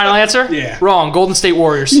 Final answer? Yeah. Wrong. Golden State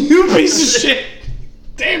Warriors. You piece of shit.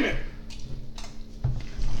 Damn it.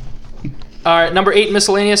 All right, number 8,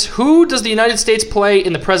 miscellaneous. Who does the United States play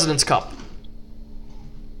in the President's Cup?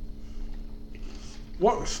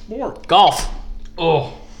 What sport? Golf.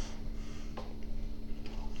 Oh.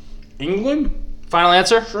 England? Final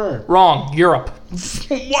answer? Sure. Wrong. Europe.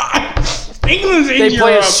 What? England's in They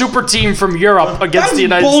play a Europe. super team from Europe against That's the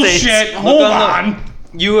United bullshit. States. Hold Look on.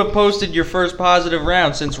 You have posted your first positive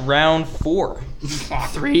round since round 4.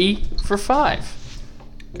 3 for 5.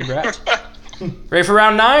 Congrats. Ready for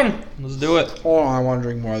round 9? Let's do it. Hold on, I want to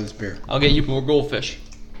drink more of this beer. I'll get you more goldfish.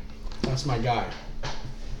 That's my guy.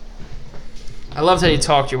 I loved how you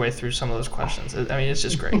talked your way through some of those questions. I mean, it's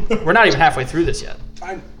just great. We're not even halfway through this yet.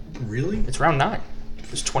 Really? It's round 9.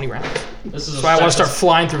 There's 20 rounds. This is That's why I want to start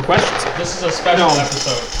flying through questions. This is a special No.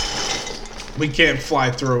 episode. We can't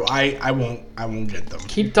fly through. I won't get them.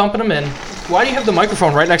 Keep dumping them in. Why do you have the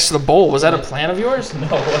microphone right next to the bowl? Was that a plan of yours? No,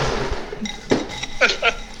 it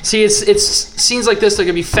wasn't. See, it's scenes like this that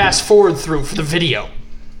can be fast forward through for the video.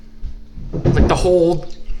 Like the whole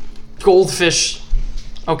goldfish.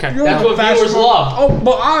 Okay. That's what viewers love. Oh,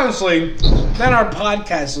 but honestly, then our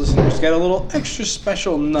podcast listeners get a little extra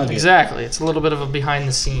special nugget. Exactly. It's a little bit of a behind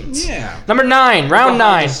the scenes. Yeah. Number 9, round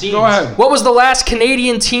 9. Go ahead. What was the last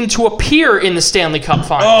Canadian team to appear in the Stanley Cup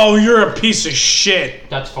final? Oh, you're a piece of shit.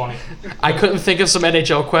 That's funny. I couldn't think of some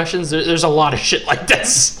NHL questions. There's a lot of shit like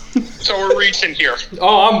this. So we're reaching here.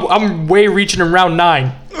 Oh, I'm way reaching in round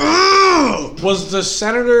 9. Was the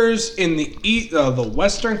Senators in the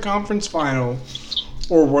Western Conference Final,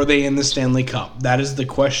 or were they in the Stanley Cup? That is the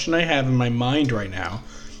question I have in my mind right now.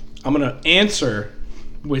 I'm gonna answer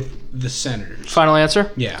with the Senators. Final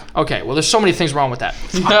answer? Yeah. Okay, well, there's so many things wrong with that.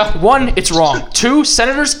 1, it's wrong. 2,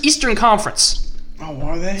 Senators Eastern Conference. Oh,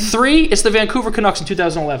 are they? 3, it's the Vancouver Canucks in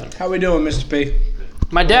 2011. How we doing, Mr. P?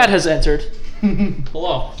 My dad has entered.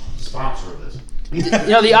 Hello. Sponsor of this. You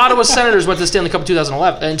know, the Ottawa Senators went to the Stanley Cup in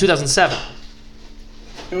 2007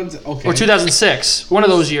 Okay. or 2006. One of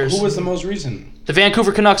those years. Who was the most recent? The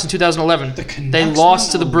Vancouver Canucks in 2011. The Canucks They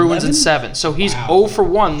lost in to the Bruins in 11? 7. So he's Wow. 0 for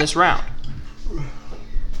 1 this round.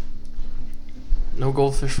 No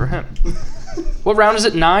goldfish for him. What round is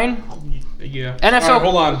it? 9? Yeah. NFL. All right,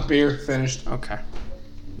 hold on. Beer finished. Okay.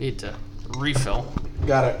 Need to refill.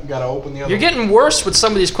 Gotta open the other. You're getting worse with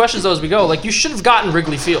some of these questions though as we go. Like, you should have gotten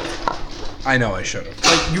Wrigley Field. I know I should have.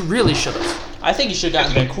 Like, you really should have. I think you should have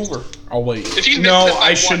gotten Vancouver. I'll wait. If you No, missed it by I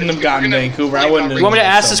one, shouldn't if have gotten you're gonna Vancouver. I leave wouldn't out have. You want me to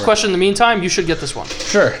ask this Silver. question in the meantime? You should get this one.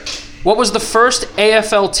 Sure. What was the first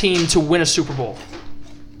AFL team to win a Super Bowl?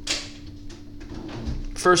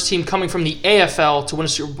 first team coming from the AFL to win a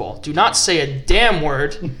Super Bowl. Do not say a damn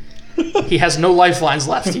word. He has no lifelines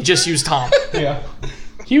left. He just used Tom. Yeah.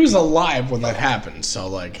 He was alive when that happened, so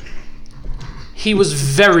like. He was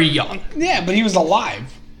very young. Yeah, but he was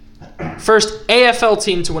alive. First AFL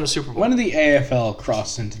team to win a Super Bowl. When did the AFL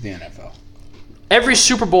cross into the NFL? Every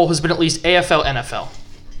Super Bowl has been at least AFL, NFL.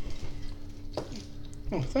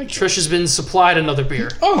 Oh, thank you. Trish has been supplied another beer.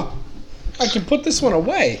 Oh, I can put this one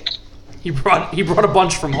away. He brought a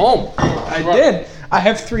bunch from home. I did. I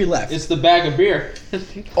have 3 left. It's the bag of beer.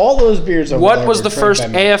 All those beers over What there was were the drank first by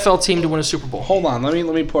me. AFL team to win a Super Bowl? Hold on, let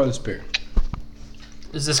me pour this beer.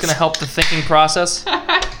 Is this going to help the thinking process?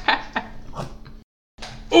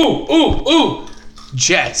 Ooh.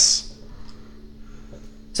 Jets.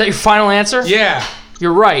 Is that your final answer? Yeah.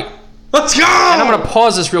 You're right. Let's go! And I'm going to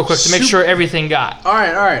pause this real quick to make sure everything got. All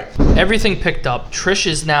right. Everything picked up. Trish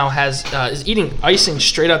is eating icing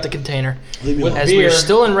straight out the container With as beer we are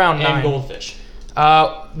still in round 9. and goldfish.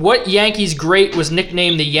 What Yankees great was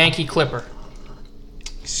nicknamed the Yankee Clipper?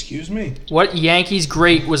 Excuse me? What Yankees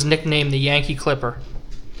great was nicknamed the Yankee Clipper?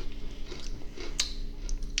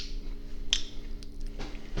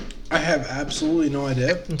 I have absolutely no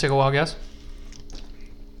idea. Can take a wild guess.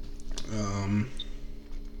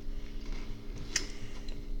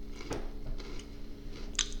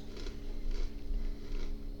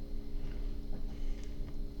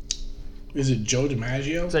 Is it Joe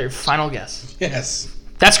DiMaggio? Is that your final guess? Yes.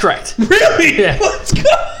 That's correct. Really? Yeah. Let's go!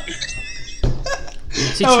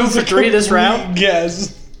 Is he 2 for 3 this round?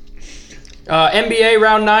 Yes. NBA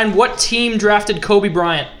round 9. What team drafted Kobe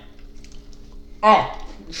Bryant? Oh,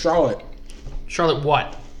 Charlotte. Charlotte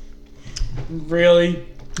what? Really?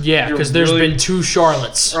 Yeah, You're because there's really- been 2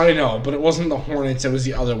 Charlottes. I know, but it wasn't the Hornets. It was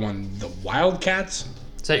the other one. The Wildcats?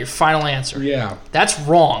 Is that your final answer? Yeah. That's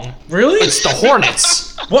wrong. Really? It's the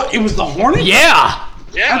Hornets. What? It was the Hornets? Yeah.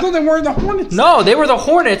 Yeah. I thought they weren't the Hornets. No, they were the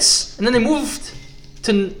Hornets, and then they moved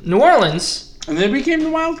to New Orleans. And they became the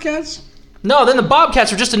Wildcats? No, then the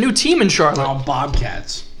Bobcats are just a new team in Charlotte. Oh,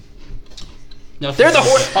 Bobcats. No, They're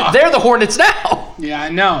the Hornets now. Yeah, I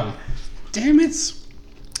know. Damn it.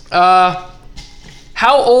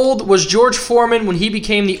 How old was George Foreman when he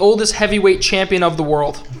became the oldest heavyweight champion of the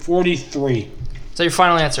world? 43. Is that your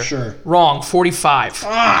final answer? Sure. Wrong. 45.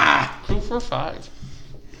 Ah! 2 for 5.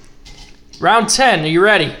 Round 10. Are you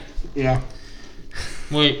ready? Yeah.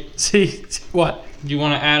 Wait, See what? do you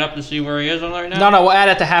want to add up to see where he is on right now? No, we'll add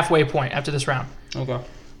at the halfway point after this round. Okay.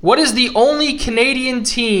 What is the only Canadian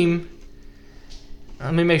team?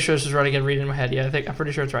 Let me make sure this is right. I get read it in my head. Yeah, I'm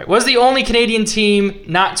pretty sure it's right. What is the only Canadian team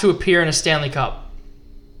not to appear in a Stanley Cup?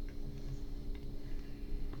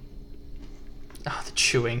 Oh, the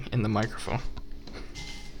chewing in the microphone.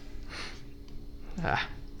 I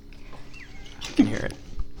can hear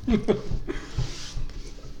it.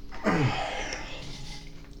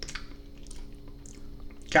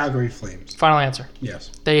 Calgary Flames. Final answer. Yes.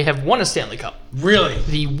 They have won a Stanley Cup. Really?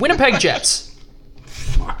 The Winnipeg Jets.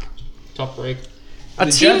 Fuck. Tough break. A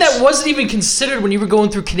The team Jets- that wasn't even considered when you were going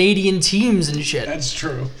through Canadian teams and shit. That's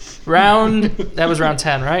true. That was round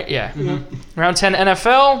 10, right? Yeah. Round 10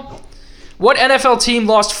 NFL. What NFL team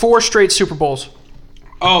lost 4 straight Super Bowls?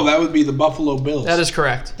 Oh, that would be the Buffalo Bills. That is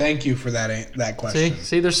correct. Thank you for that question.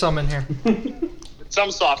 See, there's some in here. Some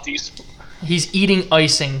softies. He's eating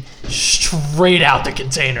icing straight out the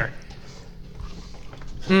container.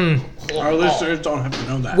 Our listeners don't have to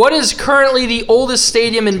know that. What is currently the oldest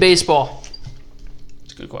stadium in baseball?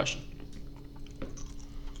 That's a good question.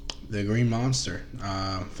 The Green Monster.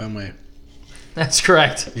 Fenway. That's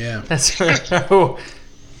correct. Yeah. That's oh,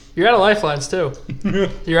 you're out of lifelines too.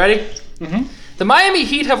 You ready? Mm-hmm. The Miami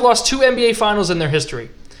Heat have lost 2 NBA Finals in their history.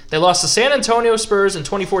 They lost to San Antonio Spurs in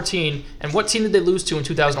 2014, and what team did they lose to in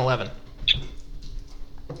 2011?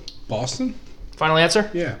 Boston? Final answer?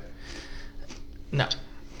 Yeah. No.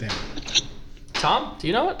 Damn. Tom, do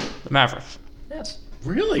you know it? The Mavericks. Yes.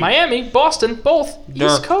 Really? Miami, Boston, both East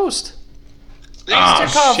Dirk. Coast. Oh,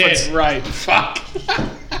 Eastern Conference. shit. Right. Fuck.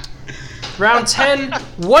 Round 10.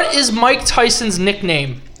 What is Mike Tyson's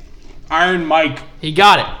nickname? Iron Mike, He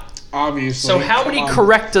got it. obviously. So how many Come on.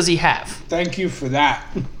 correct does he have? Thank you for that.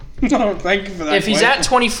 No, thank you for that. If he's question. at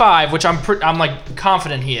 25, which I'm like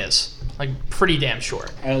confident he is, like pretty damn sure,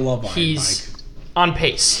 I love Iron he's Mike. on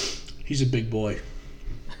pace. He's a big boy.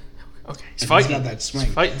 Okay, he's And fighting. He's got that swing.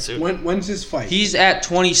 He's fighting soon. When's his fight? He's at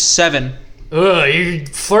 27. Ugh, you're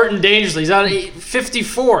flirting dangerously. He's on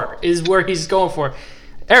 54 is where he's going for.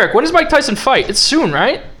 Eric, when does Mike Tyson fight? It's soon,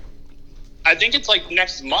 right? I think it's like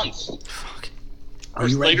next month. Fuck. Are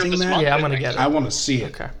you later renting this that? month. Yeah, I'm gonna get it. I want to see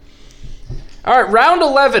it. Okay. All right, round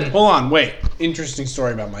 11. Hold on, wait. Interesting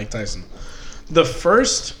story about Mike Tyson. The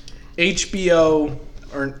first HBO,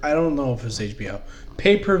 or I don't know if it was HBO,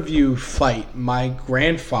 pay-per-view fight my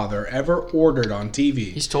grandfather ever ordered on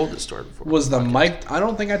TV He's told this story before. was the Mike. I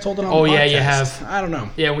don't think I told it on. Oh, the yeah, podcast. you have. I don't know.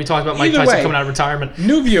 Yeah, we talked about Mike Either Tyson way. coming out of retirement.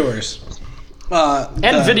 New viewers.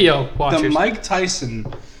 And video watchers. The Mike Tyson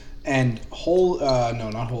and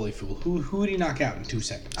not Holyfield. Who did he knock out in 2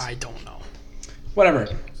 seconds? I don't know. Whatever.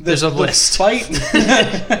 There's a list. Fight,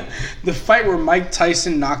 the fight where Mike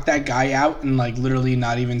Tyson knocked that guy out in like literally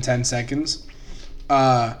not even 10 seconds.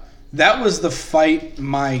 That was the fight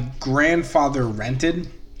my grandfather rented,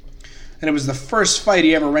 and it was the first fight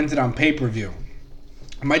he ever rented on pay-per-view.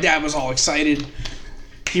 My dad was all excited.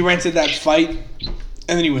 He rented that fight,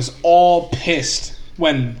 and then he was all pissed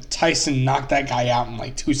when Tyson knocked that guy out in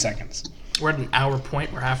like 2 seconds. We're at an hour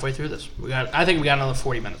point. We're halfway through this. I think we got another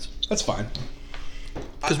 40 minutes. That's fine.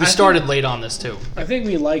 Because we started late on this, too. I think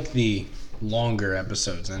we like the longer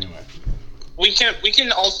episodes anyway. We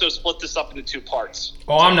can also split this up into 2 parts.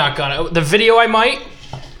 Oh, I'm not gonna. The video I might.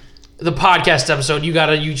 The podcast episode, you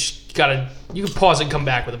can pause and come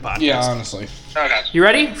back with a podcast. Yeah, honestly. Okay. You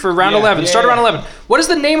ready for round Yeah, 11? Start yeah. around 11. What is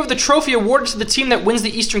the name of the trophy awarded to the team that wins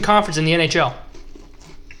the Eastern Conference in the NHL?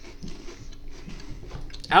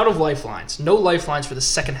 Out of lifelines. No lifelines for the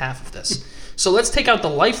second half of this. So let's take out the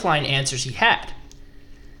lifeline answers he had.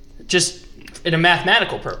 Just in a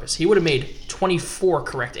mathematical purpose. He would have made 24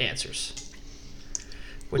 correct answers.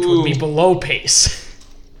 Which would be below pace.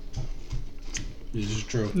 This is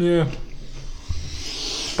true. Yeah.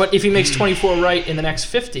 But if he makes 24 right in the next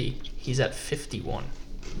 50, he's at 51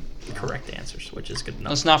 correct answers, which is good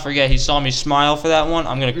enough. Let's not forget, he saw me smile for that one.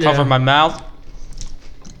 I'm going to cover Yeah. my mouth.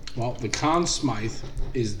 Well, the Conn Smythe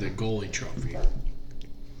is the goalie trophy.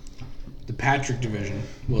 The Patrick division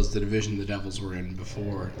was the division the Devils were in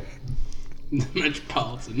before the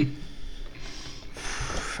Metropolitan.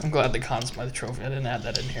 I'm glad the Conn Smythe trophy. I didn't add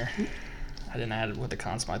that in here. I didn't add what the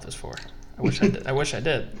Conn Smythe was for. I wish I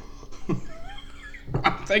did.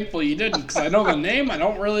 I'm thankful you didn't, because I know the name. I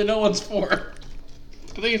don't really know what's for.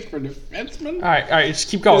 I think it's for defenseman. All right, just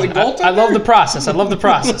keep going. Is it goaltender? I love the process.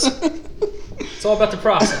 It's all about the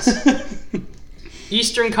process.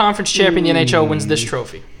 Eastern Conference champion, the NHL wins this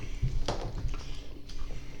trophy.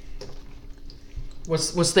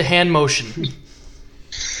 What's the hand motion?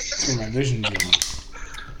 That's for my vision being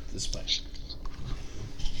display.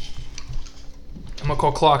 I'm gonna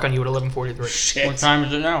call clock on you at 11:43. What Shit. time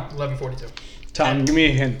is it now? 11:42. Tom, give me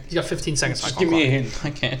a hint. You got 15 seconds. Just give me a hint.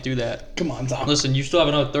 I can't do that. Come on, Tom. Listen, you still have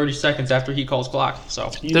another 30 seconds after he calls clock, so.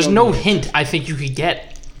 You There's know no the- hint I think you could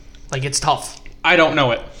get. Like, it's tough. I don't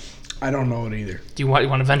know it. I don't know it either. Do you want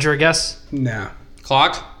to venture a guess? Nah.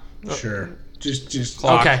 Clock? Sure. Just.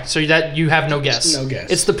 Clock. Okay, so that you have no guess. No guess.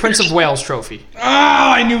 It's the Prince of Wales trophy. Oh,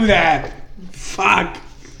 I knew that. Fuck.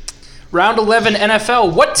 Round 11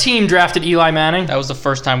 NFL. What team drafted Eli Manning? That was the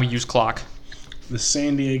first time we used clock. The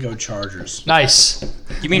San Diego Chargers. Nice.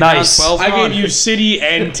 You mean Nice. round 12? I Ron? gave you city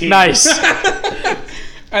and team. Nice.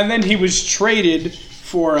 And then he was traded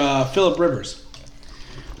for Phillip Rivers.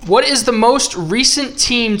 What is the most recent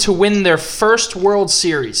team to win their first World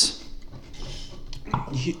Series?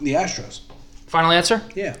 The Astros. Final answer?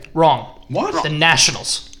 Yeah. Wrong. What? The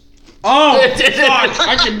Nationals. Oh, fuck.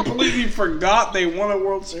 I completely forgot they won a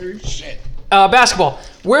World Series. Shit. Basketball.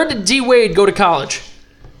 Where did D. Wade go to college?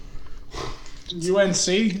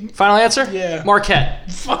 UNC? Final answer? Yeah. Marquette.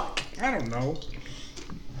 Fuck. I don't know.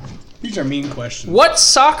 These are mean questions. What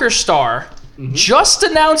soccer star just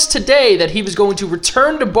announced today that he was going to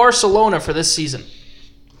return to Barcelona for this season?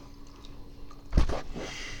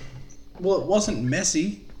 Well, it wasn't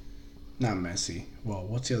Messi. Not Messi. Well,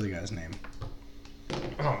 what's the other guy's name?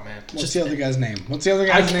 Oh, man. What's the other guy's name? What's the other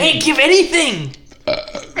I guy's name? can't give anything.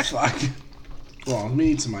 Fuck. Well, let me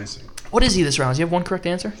need some icing. What is he this round? Does he have one correct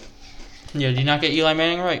answer? Yeah, did you not get Eli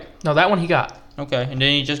Manning right? No, that one he got. Okay, and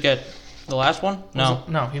didn't he just get the last one? No.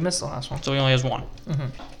 No, he missed the last one. So he only has one.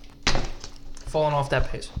 Falling off that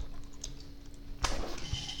pace.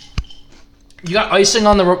 You got icing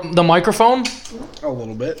on the microphone? A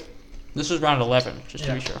little bit. This is round 11, just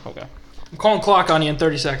to be Yeah. sure. Okay. I'm calling clock on you in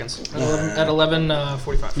 30 seconds. At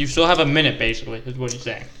 11:45. You still have a minute, basically, is what he's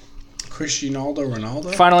saying. Cristiano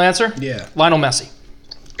Ronaldo? Final answer? Yeah. Lionel Messi.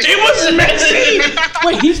 It was Messi!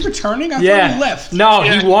 Wait, he's returning? I thought Yeah. he left. No,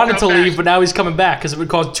 Yeah, he wanted to come back. leave, but now he's coming back because it would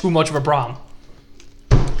cause too much of a problem.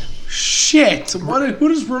 Shit. Who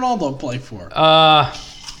does Ronaldo play for?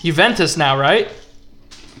 Juventus now, right?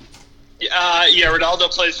 Yeah, Ronaldo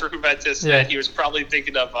plays for Juventus, Yeah. and he was probably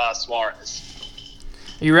thinking of Suarez.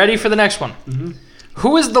 Are you ready for the next one?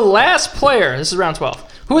 Who is the last player? This is round 12.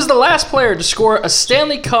 Who is the last player to score a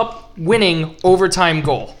Stanley Cup winning overtime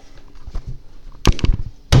goal?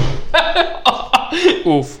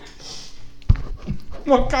 Oof.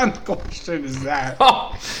 What kind of question is that?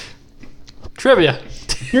 Oh. Trivia.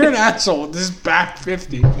 You're an asshole. This is back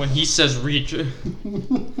 50. When he says reach.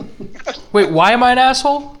 Wait, why am I an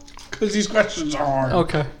asshole? Because these questions are hard.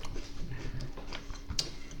 Okay.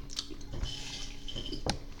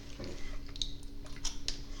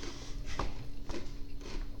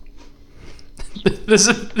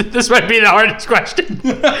 This might be the hardest question.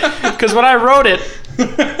 Because when I wrote it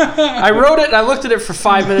and I looked at it for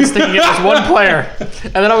 5 minutes thinking it was one player.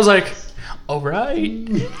 And then I was like, all right.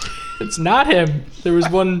 It's not him. There was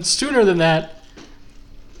one sooner than that.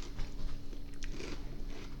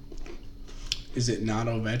 Is it not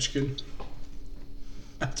Ovechkin?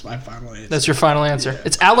 That's my final answer. That's your final answer.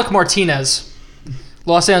 It's Alec Martinez.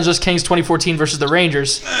 Los Angeles Kings 2014 versus the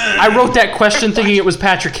Rangers. I wrote that question thinking it was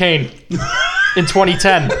Patrick Kane in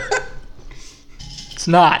 2010. It's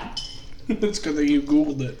not. It's good that you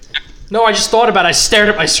Googled it. No, I just thought about it. I stared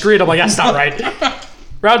at my screen. I'm like, that's not right.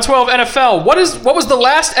 Round 12 NFL. What was the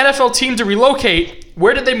last NFL team to relocate?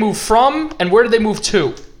 Where did they move from and where did they move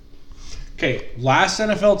to? Okay, last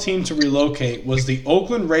NFL team to relocate was the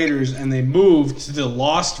Oakland Raiders, and they moved to the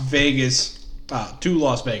Las Vegas.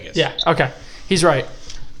 Yeah, okay. He's right.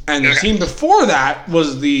 And the team before that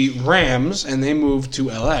was the Rams, and they moved to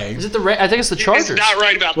LA. Is it I think it's the Chargers. It's not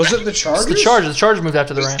right about Was that. it the Chargers? It's the Chargers. The Chargers moved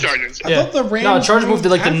after the Rams. Chargers. I thought the Rams. No, the Chargers moved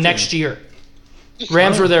like the after. next year.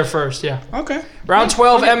 Rams were there first, yeah. Okay. Round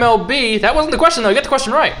 12 MLB. That wasn't the question, though. You got the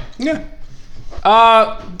question right. Yeah.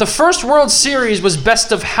 The first World Series was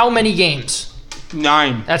best of how many games?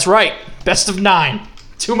 9. That's right. Best of 9.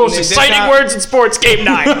 Two most They did exciting that- words in sports, game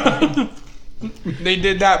 9. They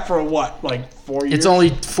did that for what, like 4 years? It's only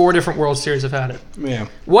 4 different World Series have had it. Yeah.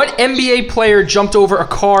 What NBA player jumped over a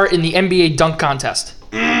car in the NBA dunk contest?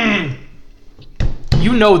 You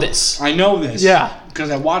know this. I know this. Yeah. Because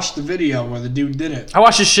I watched the video where the dude did it. I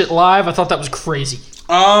watched this shit live. I thought that was crazy.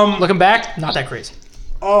 Looking back, not that crazy.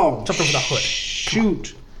 Oh. Jumped over the hood.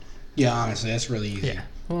 Shoot. Yeah, honestly, that's really easy. Yeah.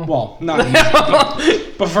 Well, not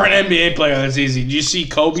easy. but for an NBA player, that's easy. Did you see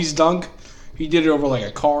Kobe's dunk? He did it over like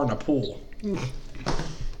a car in a pool. You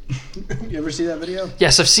ever see that video?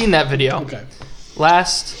 Yes, I've seen that video. Okay.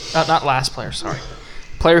 Not last player, sorry.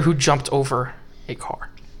 Player who jumped over a car.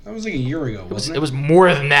 That was like a year ago, wasn't it? It was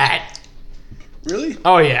more than that. Really?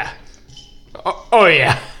 Oh, yeah. Oh,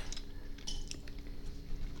 yeah.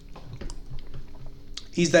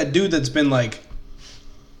 He's that dude that's been like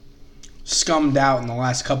scummed out in the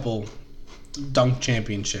last couple dunk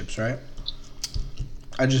championships, right?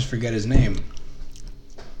 I just forget his name.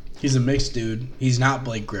 He's a mixed dude. He's not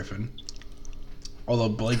Blake Griffin. Although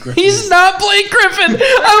Blake Griffin He's not Blake Griffin.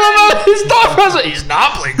 I don't know his thought process. He's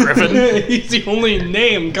not Blake Griffin. He's the only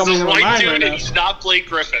name coming The to my right mind dude, right and now. he's not Blake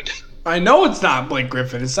Griffin. I know it's not Blake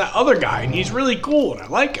Griffin. It's that other guy, and he's really cool, and I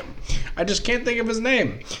like him. I just can't think of his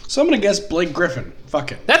name. So I'm going to guess Blake Griffin.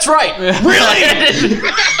 Fuck it. That's right. Really?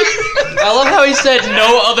 I love how he said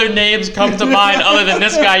no other names come to mind other than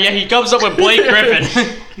this guy. Yeah, he comes up with Blake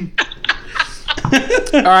Griffin.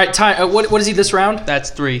 All right, Ty, what is he this round? That's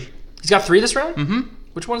 3. He's got 3 this round? Mm-hmm.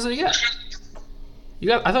 Which ones did he get?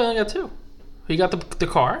 I thought he only got 2. He got the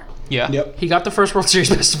car. Yeah. Yep. He got the first World Series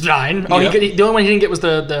best of 9. Oh, Yep. the only one he didn't get was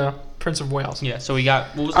the Prince of Wales. Yeah, so we got...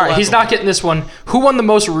 What was the All right, last he's one? not getting this one. Who won the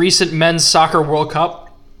most recent men's soccer World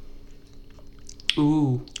Cup?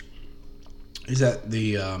 Ooh. Is that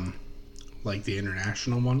the, like the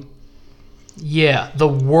international one? Yeah, the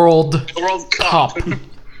World World Cup. Cup.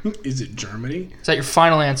 Is it Germany? Is that your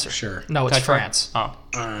final answer? Sure. No, it's Can I try? France. Oh.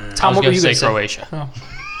 Tom, I was what were going to you say going to say? Croatia.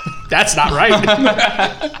 That's not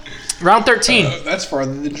right. Round 13. That's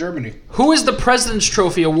farther than Germany. Who is the President's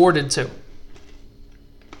Trophy awarded to?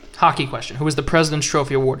 Hockey question. Who is the President's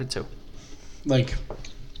Trophy awarded to? Like,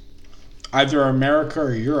 either America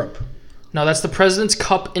or Europe. No, that's the President's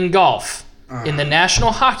Cup in golf. In the National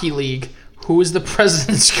Hockey League, who is the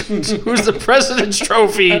President's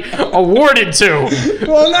Trophy awarded to?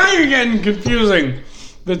 Well, now you're getting confusing.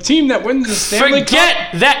 The team that wins the Stanley Cup.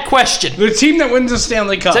 Forget that question. Is The team that wins the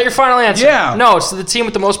Stanley Cup. that your final answer? Yeah. No, it's the team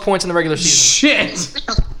with the most points in the regular season. Shit.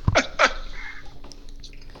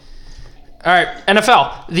 All right,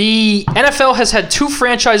 NFL. The NFL has had 2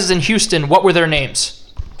 franchises in Houston. What were their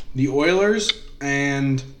names? The Oilers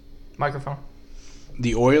and Microphone.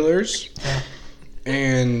 the Oilers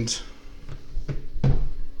and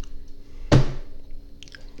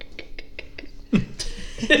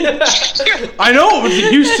I know it was the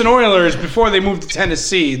Houston Oilers before they moved to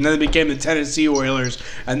Tennessee, and then they became the Tennessee Oilers,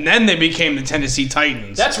 and then they became the Tennessee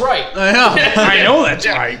Titans. That's right. I know that's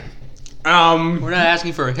right. We're not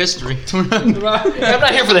asking for a history. I'm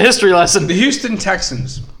not here for the history lesson. The Houston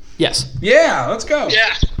Texans. Yes. Yeah, let's go.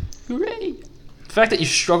 Yeah. Hooray. The fact that you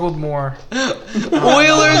struggled more.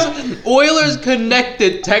 Oilers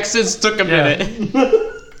connected. Texans took a minute.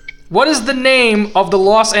 What is the name of the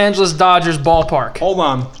Los Angeles Dodgers ballpark? Hold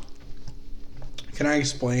on. Can I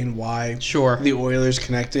explain why Sure. the Oilers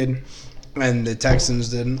connected and the Texans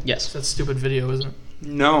didn't? Yes. That's a stupid video, isn't it?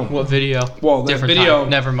 No. What video? Well, that Different video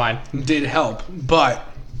time. Never mind. did help, but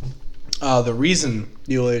the reason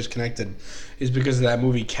the Oilers connected is because of that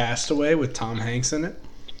movie Castaway with Tom Hanks in it.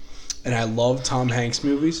 And I love Tom Hanks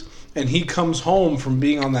movies. And he comes home from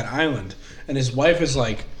being on that island, and his wife is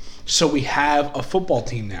like, so we have a football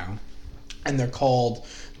team now, and they're called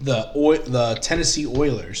the Tennessee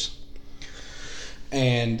Oilers,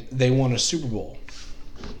 and they won a Super Bowl.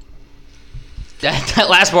 That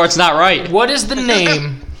last part's not right. What is the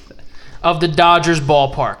name of the Dodgers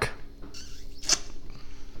ballpark?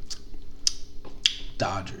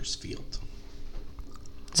 Dodgers Field.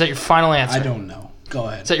 Is that your final answer? I don't know. Go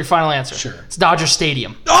ahead. Is that your final answer? Sure. It's Dodger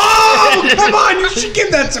Stadium. Oh, come on! You should give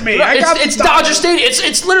that to me. It's Dodger Stadium.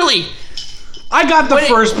 It's literally I got the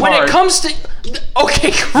first part. when it comes to.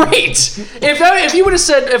 Okay, great. If you would have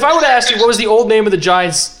said, if I would have asked you what was the old name of the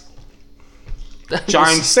Giants.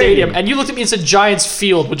 Giants Stadium. And you looked at me and said Giants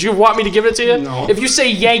Field, would you want me to give it to you? No. If you say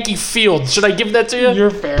Yankee Field, should I give that to you?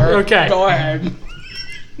 You're fair. Okay. Go ahead.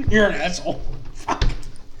 You're an asshole. Fuck.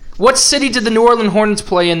 What city did the New Orleans Hornets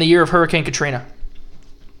play in the year of Hurricane Katrina?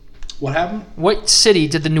 What happened? What city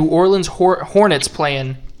did the New Orleans Hornets play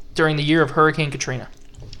in during the year of Hurricane Katrina?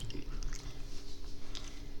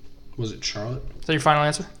 Was it Charlotte? Is that your final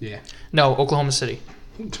answer? Yeah. No, Oklahoma City.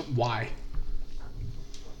 Why?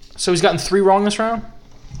 So he's gotten 3 wrong this round?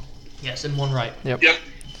 Yes, and 1 right. Yep. Yep.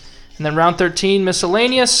 And then round 13,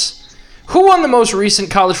 miscellaneous. Who won the most recent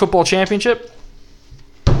college football championship?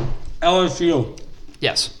 LSU.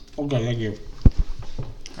 Yes. Okay, thank you.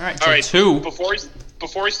 All right, All so right. 2.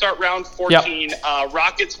 Before we start round 14,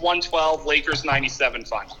 Rockets 112, Lakers 97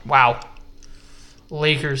 final. Wow.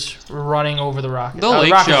 Lakers running over the Rockets. The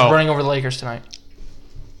Lake Rockets Show. running over the Lakers tonight.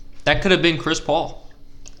 That could have been Chris Paul.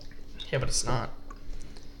 Yeah, but it's not.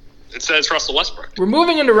 It says Russell Westbrook. We're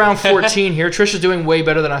moving into round 14 here. Trisha's doing way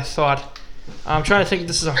better than I thought. I'm trying to think if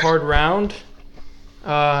this is a hard round.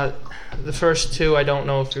 The first 2 I don't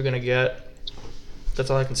know if you're going to get. That's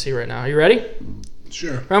all I can see right now. Are you ready?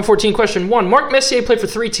 Sure. Round 14, question 1. Mark Messier played for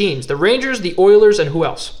 3 teams. The Rangers, the Oilers, and who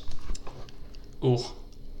else? Ooh.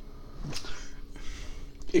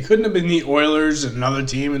 It couldn't have been the Oilers and another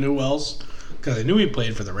team and who else? Because I knew he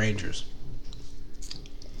played for the Rangers.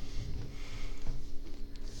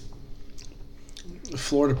 The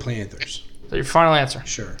Florida Panthers. Is that your final answer?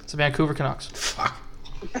 Sure. It's the Vancouver Canucks. Fuck.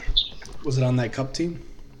 Was it on that Cup team?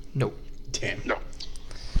 Nope. Damn. No.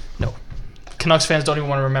 No. Canucks fans don't even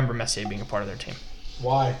want to remember Messier being a part of their team.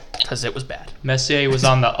 Why? Because it was bad. Messier was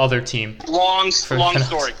on the other team. Long Canucks.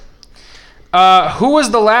 story. Who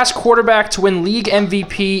was the last quarterback to win league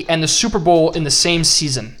MVP and the Super Bowl in the same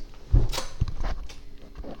season?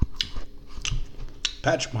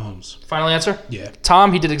 Patrick Mahomes. Final answer? Yeah.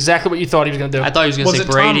 Tom, he did exactly what you thought he was going to do. I thought he was going to Was say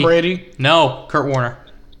it Brady. Tom Brady? No, Kurt Warner.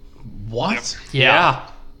 What? Yeah.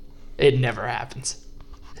 It never happens.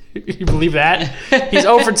 You believe that? He's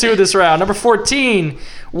 0 for 2 this round. Number 14.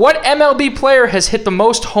 What MLB player has hit the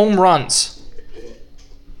most home runs?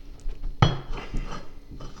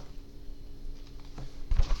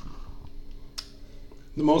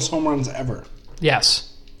 The most home runs ever.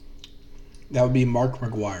 Yes. That would be Mark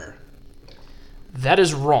McGwire. That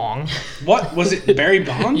is wrong. What? Was it Barry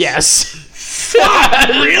Bonds? Yes. Fuck,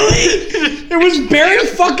 really? It was Barry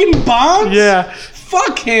fucking Bonds? Yeah.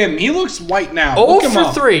 Fuck him. He looks white now. 0 Look him for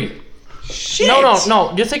up. 3. Shit.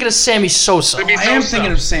 No. You're thinking of Sammy Sosa. Maybe I am Sosa.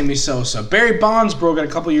 thinking of Sammy Sosa. Barry Bonds broke it a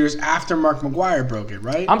couple years after Mark McGwire broke it,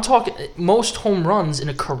 right? I'm talking most home runs in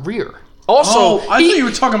a career. Also, I thought you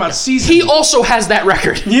were talking about season. he also has that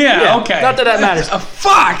record. Yeah, okay. Not that matters.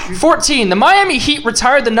 Fuck. 14. The Miami Heat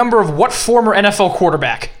retired the number of what former NFL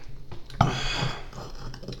quarterback?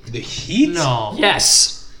 The Heat? No.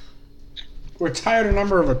 Yes. Retired a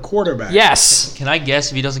number of a quarterback. Yes. Can I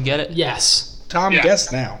guess if he doesn't get it? Yes. Tom, Yeah.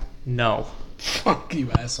 guess now. No. Fuck you,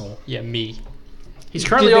 asshole. Yeah, me. He's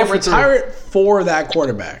currently Did they 0 for 3. retire it for that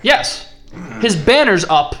quarterback? Yes. His banner's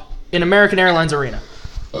up in American Airlines Arena.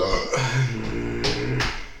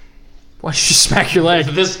 Why'd you just smack your leg?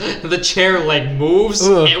 The chair leg moves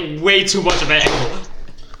Ugh. at way too much of an angle.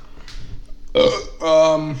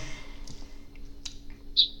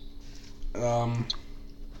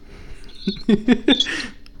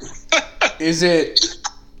 Is it...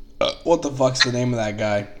 what the fuck's the name of that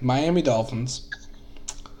guy? Miami Dolphins.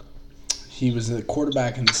 He was a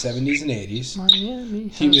quarterback in the 70s and 80s. Miami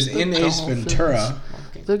He was has the in Ace Dolphins, Ventura.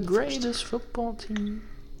 the greatest football team.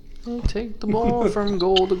 They take the ball from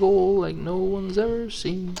goal to goal like no one's ever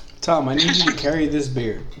seen. Tom, I need you to carry this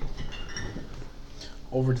beer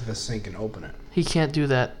over to the sink and open it. He can't do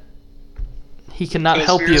that. He cannot Because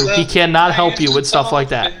help you're you. the He cannot help you with stuff like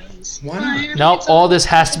that. Dolphins. Why not? Nope, all this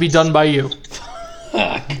has to be done by you.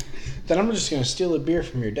 Then I'm just going to steal a beer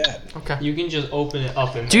from your dad. Okay. You can just open it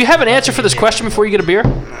up and. Do you have an answer for this question before you get a beer?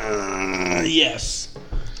 Yes.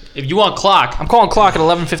 If you want clock, I'm calling clock at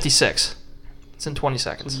 11:56. It's in 20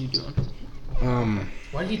 seconds. what are you doing?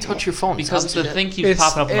 Why did you touch your phone? Because the thing keeps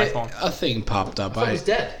popping up on my phone. A thing popped up. It's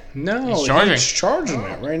dead. No, It's charging. He's charging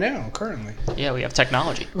it right now, currently. Yeah, we have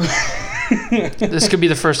technology. This could be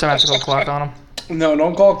the first time I have to call clock on him. No,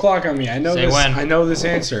 don't call a clock on me. I know Say this. when. I know this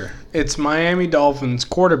answer. It's Miami Dolphins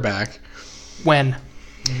quarterback When?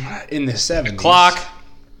 in the 70s. Clock.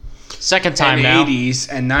 Second time and now. 80s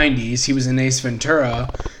and 90s. He was in Ace Ventura.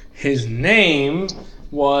 His name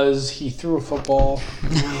was he threw a football.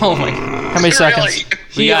 Oh my god. How many seconds? Really?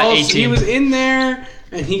 We got 18. He was in there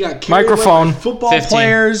and he got carried Microphone. away by football 15.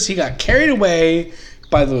 players. He got carried away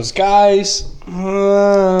by those guys.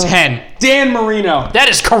 10. Dan Marino. That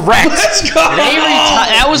is correct. Let's go.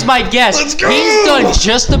 That was my guess. Let's go. He's done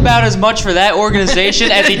just about as much for that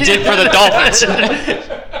organization as he did for the Dolphins.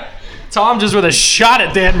 Tom just with a shot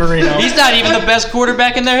at Dan Marino. He's not even the best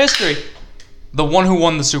quarterback in their history. The one who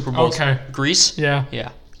won the Super Bowl. Okay. Greece? Yeah.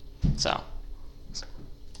 Yeah. So.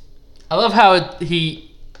 I love how the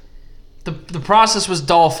process was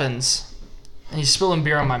Dolphins. And he's spilling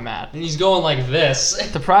beer on my mat. And he's going like this.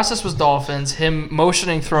 The process was Dolphins, him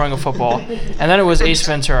motioning, throwing a football, and then it was Ace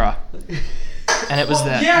Ventura. And it was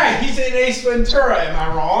that. Yeah, he's in Ace Ventura. Am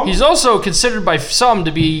I wrong? He's also considered by some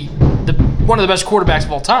to be one of the best quarterbacks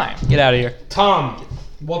of all time. Get out of here. Tom,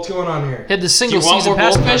 what's going on here? He had the single Do you want season more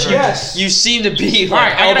passing goldfish? record. Yes. You seem to be All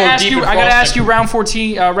right, like I gotta elbow ask deep you. in I gotta ask frosting. you. Round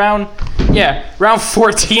 14. Round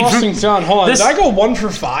 14. Frosting's on. Hold on. This- Did I go 1 for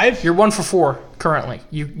 5? You're 1 for 4 currently.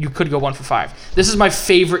 You could go 1 for 5. This is my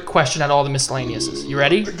favorite question out of all the miscellaneouses. You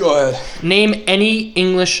ready? Go ahead. Name any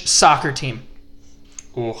English soccer team.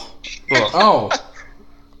 Ooh. Oh,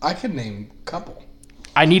 I could name a couple.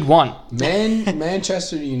 I need one.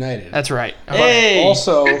 Manchester United. That's right. Hey.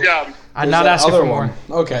 Also, Good job. I'm there's not that asking other for more. one.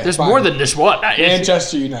 Okay, There's fine. more than just one.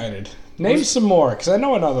 Manchester United. Name some more, because I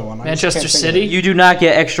know another one. I just Manchester can't think City. You do not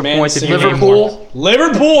get extra Man points if City. you name more. Liverpool.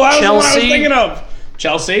 Liverpool. That was the one I was Chelsea. thinking of.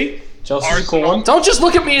 Chelsea. Chelsea's a cool one. Don't just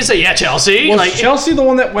look at me and say, yeah, Chelsea. Was Like, Chelsea the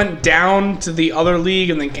one that went down to the other league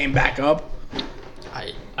and then came back up?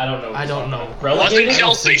 I don't know. I don't know. Wasn't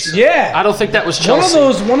Chelsea. Yeah. I don't think that was One of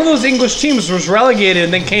Chelsea. those English teams was relegated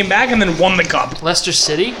and then came back and then won the cup. Leicester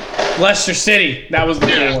City. Leicester City. That was the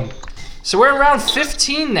Yeah. cool one. So we're in round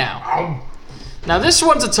 15 now. Now this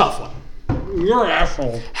one's a tough one. You're an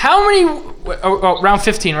asshole. How many? Round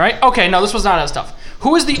 15, right? Okay, no, this was not as tough.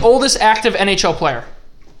 Who is the oldest active NHL player?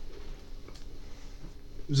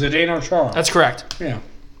 Zdeno Chara. That's correct. Yeah.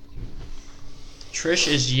 Trish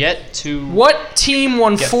is yet to. What team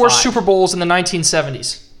won Get 4 five. Super Bowls in the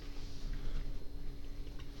 1970s?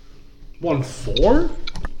 Won 4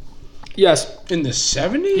 Yes. in the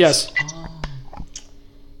 70s? Yes.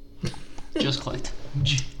 Just clicked.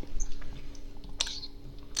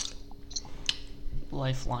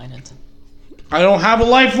 Lifeline it. I don't have a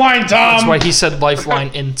lifeline, Tom. That's why he said lifeline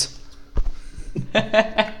int. You're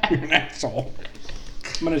an asshole.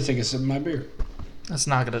 I'm gonna take a sip of my beer. That's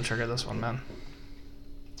not going to trigger this one, man.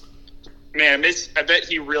 Man, I bet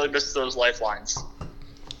he really missed those lifelines.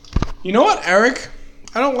 You know what, Eric?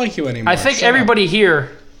 I don't like you anymore. I think Shut up. everybody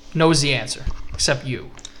here knows the answer, except you.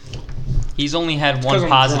 He's only had 'cause one I'm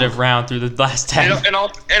positive drunk. round through the last 10. In all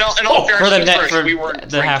for fairness, the at net first, for we weren't the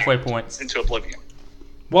drinking halfway points. into oblivion.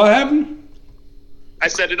 What happened? I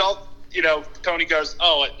said it all. Tony goes,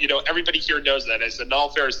 "Oh, everybody here knows that." I said, "In all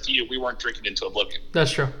fairness to you, we weren't drinking into oblivion."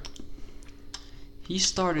 That's true. He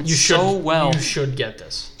started You should, so well. You should get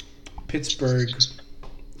this. Pittsburgh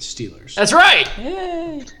Steelers. That's right.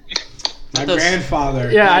 Yay. My Does- grandfather,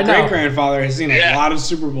 Yeah, my I know. great-grandfather has seen a Yeah. lot of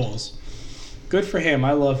Super Bowls. Good for him.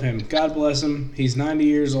 I love him. God bless him. He's 90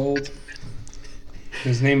 years old.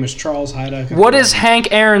 His name is Charles Heiduck. What is Hank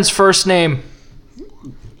Aaron's first name?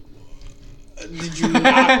 Did you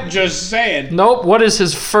not just say it? Nope. What is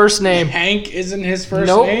his first name? Hank isn't his first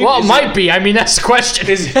Nope. name? Well, it Is might be. I mean, that's the question.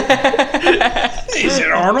 Is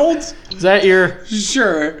it Arnold? Is that your?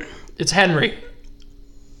 Sure. It's Henry.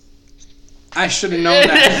 I should have known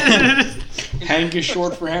that. Hank is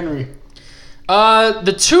short for Henry.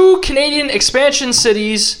 The 2 Canadian expansion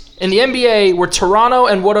cities in the NBA were Toronto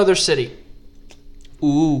and what other city?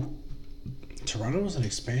 Ooh. Toronto was an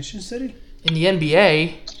expansion city? In the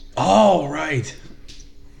NBA, Oh, right.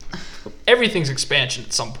 everything's expansion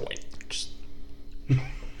at some point. Just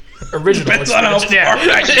original Depends on how expansion. far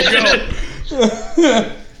back you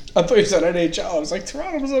go. I thought you said NHL. I was like,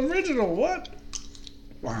 Toronto was original. What?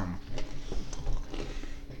 Wow.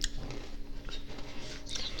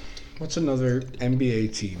 What's another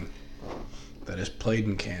NBA team that has played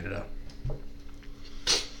in Canada?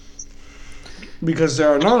 Because there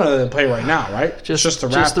are none of them that play right now, right? Just the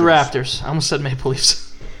Raptors. Just the Raptors. I almost said Maple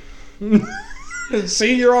Leafs.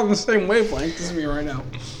 See, you're on the same wavelength as me right now.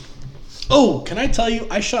 Oh, can I tell you?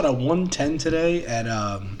 I shot a 110 today at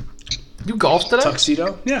You golfed today?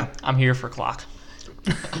 Tuxedo. Yeah. I'm here for clock.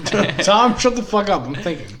 Tom, shut the fuck up. I'm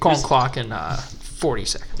thinking. Calling clock in 40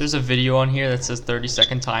 seconds. There's a video on here that says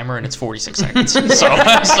 30-second timer, and it's 46 seconds. so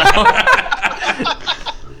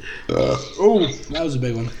Oh, that was a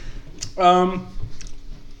big one.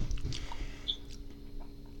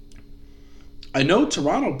 I know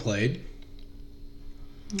Toronto played.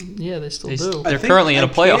 Yeah, they still They- do. They're currently in a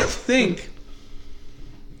playoff. I think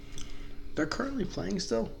they're currently playing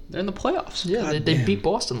still. they're in the playoffs. Yeah, God they damn. beat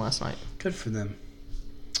Boston last night. Good for them.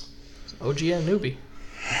 OG Anunoby.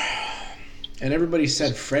 And everybody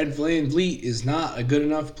said Fred VanVleet is not a good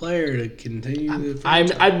enough player to continue the I'm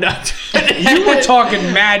franchise. not. You were talking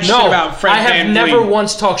mad shit about Fred I have VanVleet. never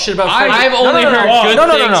once talked shit about Fred. I've only heard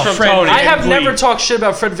good things from Fred Tony. I have VanVleet. never talked shit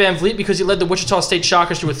about Fred VanVleet because he led the Wichita State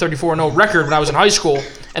Shockers to a 34-0 record when I was in high school,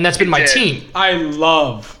 and that's been my team. I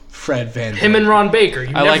love Fred VanVleet. Him and Ron Baker.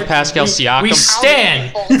 I like Pascal Siakam. We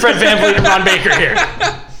stand Fred VanVleet and Ron Baker here.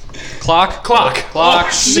 Clock. Clock. Oh,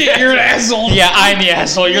 shit, you're an asshole. Yeah, I'm the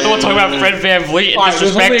asshole. You're the one talking about Fred VanVleet All and right,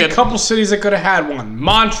 there's only a disrespected. couple cities that could have had one.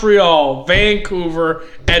 Montreal, Vancouver,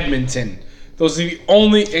 Edmonton. Those are the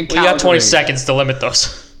only... We got 20 seconds to limit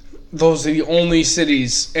those. Those are the only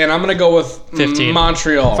cities. And I'm going to go with 15.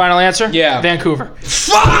 Montreal. Final answer? Yeah. Vancouver.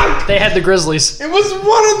 Fuck! They had the Grizzlies. It was one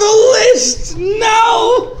on the list!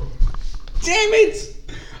 No! Damn it!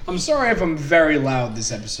 I'm sorry if I'm very loud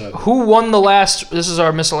this episode. Who won the last... This is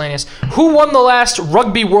our miscellaneous. Who won the last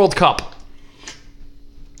Rugby World Cup?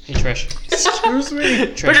 Hey, Trish. Excuse me?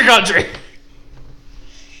 Pick a country.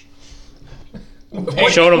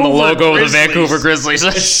 Showed him the logo of the Grizzlies. Vancouver Grizzlies.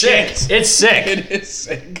 Shit. It's sick. It is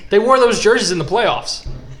sick. They wore those jerseys in the playoffs.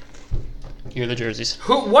 Here are the jerseys.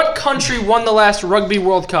 What country won the last Rugby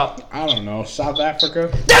World Cup? I don't know. South Africa?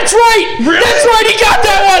 That's right! That's right! He got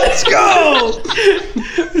that one! Let's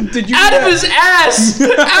go! Did you Out of his ass!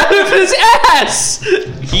 Out of his ass!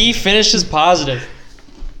 He finishes positive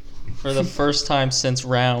for the first time since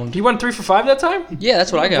round. He went 3 for 5 that time? Yeah,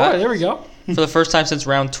 that's what I Boy, got. there we go. For the first time since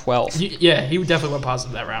round 12. Yeah, he definitely went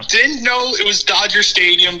positive that round. Didn't know it was Dodger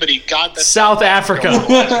Stadium, but he got the South Africa.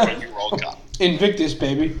 Rugby World Cup. Invictus,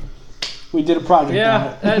 baby. We did a project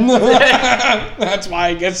Yeah. on it. That's why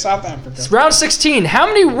I get South Africa. Round 16. How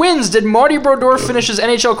many wins did Marty Brodeur finish his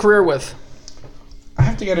NHL career with? I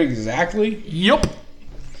have to get it exactly. Yup.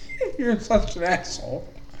 You're such an asshole.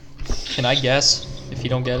 Can I guess if you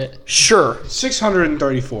don't get it? Sure.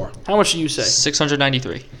 634. How much do you say?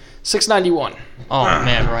 693. 691. Oh,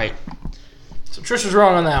 man, right. So Trish was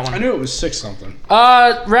wrong on that I one. knew it was 6 something.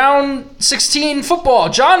 Round 16 football.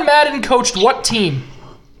 John Madden coached what team?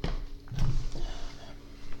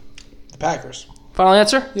 The Packers. Final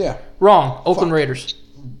answer? Yeah. Wrong. Oakland Raiders.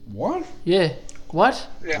 What? Yeah. What?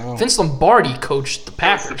 Oh. Vince Lombardi coached the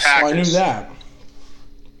Packers. The Packers. Oh, I knew that.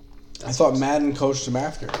 I thought Madden coached him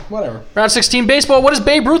after. Whatever. Round 16 baseball. What is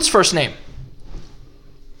Babe Ruth's first name?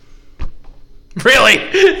 Really?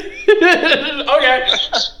 Okay.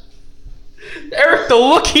 Eric, the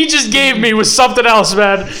look he just gave me was something else,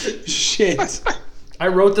 man. Shit. I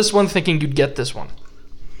wrote this one thinking you'd get this one.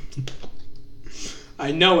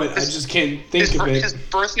 I know it. I just can't think His, of his it.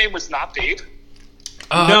 birth name was not Babe.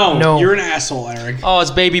 No, you're an asshole, Eric. Oh,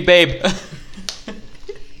 it's Baby Babe.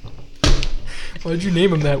 Why'd you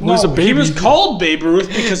name him that? No, he was called Babe Ruth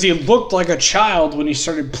because he looked like a child when he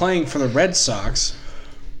started playing for the Red Sox.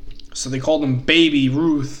 So they called him Baby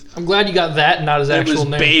Ruth. I'm glad you got that and not his It actual was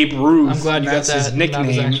name. Babe Ruth. I'm glad you got That's that his and not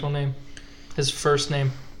his nickname. actual name. His first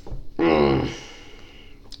name.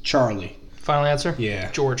 Charlie. Final answer? Yeah.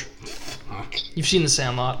 George. Fuck. You've seen The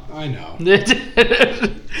Sandlot. I know.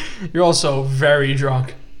 You're also very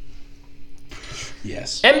drunk.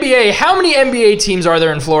 Yes. NBA. How many NBA teams are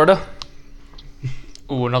there in Florida?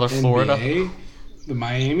 Ooh, another Florida. NBA, the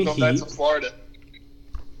Miami So Heat, that's in Florida.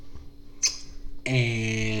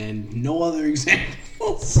 and no other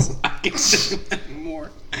examples. I can say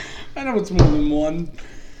more. I know it's more than one.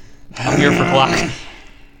 I'm here for clock.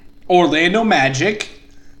 Orlando Magic.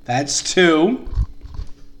 That's 2.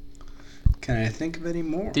 Can I think of any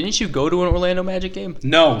more? Didn't you go to an Orlando Magic game?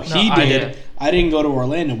 No, he I did. did. I didn't go to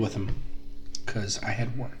Orlando with him because I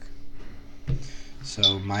had work.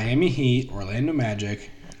 So Miami Heat, Orlando Magic.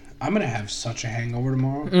 I'm gonna have such a hangover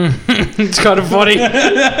tomorrow. It's kind of funny.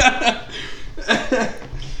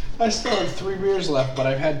 I still have 3 beers left, but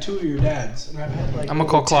I've had 2 of your dad's, and I've had like. I'm gonna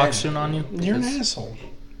call over clock 10. soon on you. You're an asshole.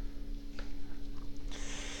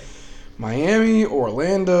 Miami,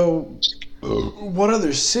 Orlando. What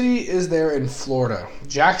other city is there in Florida?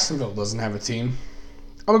 Jacksonville doesn't have a team.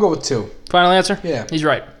 I'm gonna go with 2. Final answer? Yeah. He's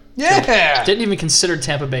right. Yeah. Didn't even consider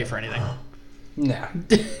Tampa Bay for anything. Nah.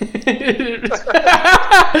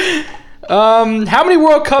 How many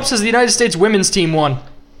World Cups has the United States women's team won?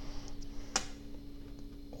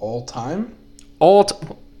 All time? All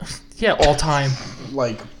time.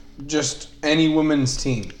 Like, just any women's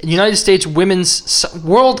team. United States women's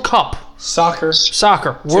World Cup. Soccer.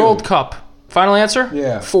 Soccer. World Cup. Final answer?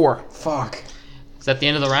 Yeah. 4. Fuck. Is that the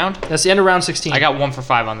end of the round? That's the end of round 16. I got 1 for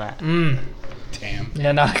 5 on that. Damn.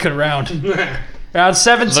 Yeah, not a good round. Round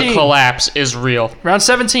 17. The collapse is real. Round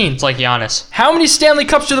 17. It's like Giannis. How many Stanley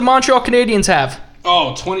Cups do the Montreal Canadiens have?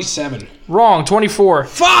 Oh, 27. Wrong. 24.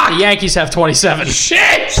 Fuck! The Yankees have 27.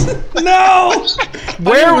 Shit! No!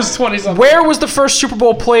 Where it was 20-something. Where was the first Super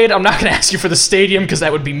Bowl played? I'm not going to ask you for the stadium because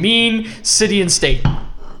that would be mean. City and state.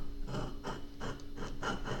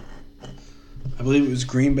 I believe it was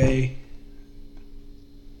Green Bay.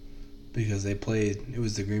 Because they played, it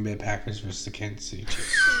was the Green Bay Packers versus the Kansas City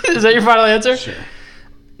Chiefs. Is that your final answer? Sure.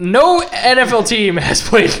 No NFL team has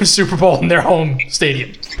played the Super Bowl in their home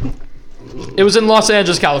stadium. It was in Los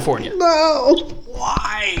Angeles, California. No!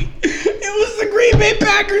 Why? It was the Green Bay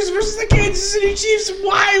Packers versus the Kansas City Chiefs.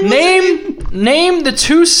 Why? Name the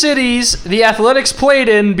 2 cities the Athletics played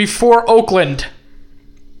in before Oakland.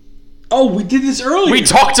 Oh, we did this earlier. We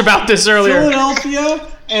talked about this earlier. Philadelphia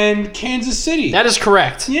and Kansas City. That is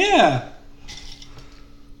correct. Yeah.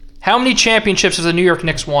 How many championships has the New York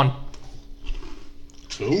Knicks won?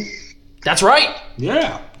 2? That's right.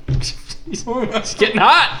 Yeah. It's getting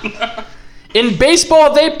hot. In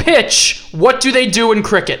baseball, they pitch. What do they do in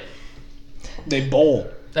cricket? They bowl.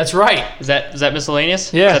 That's right. Is that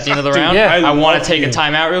miscellaneous? Yeah. Is that the end of the Dude, round? yeah. I want love to take you. a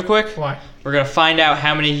timeout real quick. Why? We're going to find out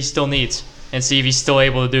how many he still needs and see if he's still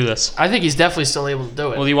able to do this. I think he's definitely still able to do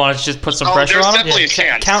it. Well, do you want to just put some Oh, pressure there's on him? definitely a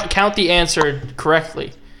chance. Count the answer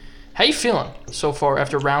correctly. How you feeling so far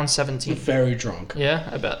after round 17? Very drunk. Yeah,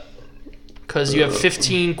 I bet. Because you have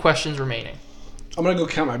 15 questions remaining. I'm going to go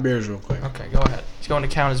count my beers real quick. Okay, go ahead. He's going to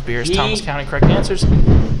count his beers. Tom was counting correct answers.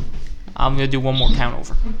 I'm going to do one more count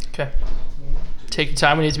over. Okay. Take your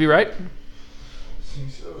time. We need to be right.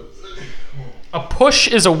 A push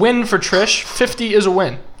is a win for Trish. 50 is a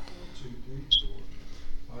win.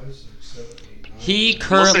 He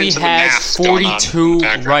currently Listening to the has maths going on in 42 the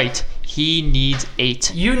background. right. He needs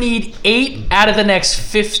 8. You need 8 out of the next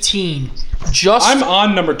 15. Just I'm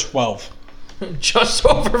on number 12. Just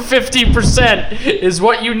over 50% is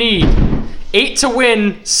what you need. 8 to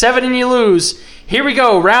win, 7 and you lose. Here we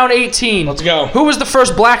go, round 18. Let's go. Who was the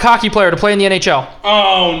first black hockey player to play in the NHL?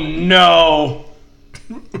 Oh, no.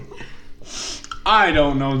 I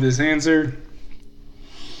don't know this answer.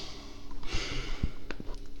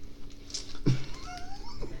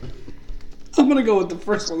 I'm going to go with the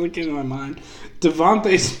first one that came to my mind.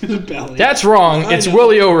 Devontae Smith-Belly. That's wrong. I It's know.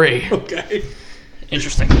 Willie O'Ree. Okay.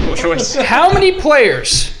 Interesting. Good choice. How many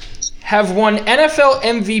players have won NFL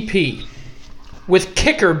MVP with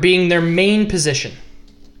kicker being their main position?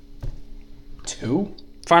 2?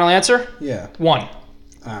 Final answer? Yeah. 1.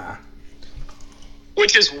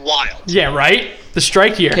 Which is wild. Yeah, right? The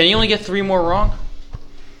strike year. Can you only get 3 more wrong?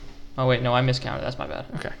 Oh, wait. No, I miscounted. That's my bad.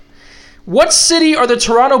 Okay. What city are the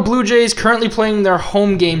Toronto Blue Jays currently playing their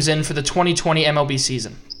home games in for the 2020 MLB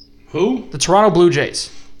season? Who? The Toronto Blue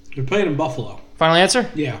Jays. You're playing in Buffalo. Final answer?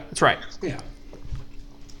 Yeah. That's right. Yeah.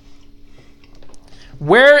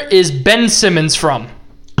 Where is Ben Simmons from?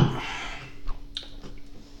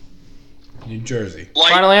 New Jersey.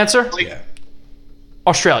 Like, Final answer? Yeah.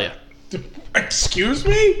 Australia. Excuse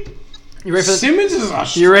me? You ready for the, Simmons is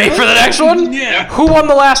Australian. you ready for the next one? Yeah. Who won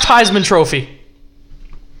the last Heisman Trophy?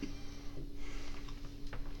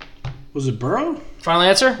 Was it Burrow? Final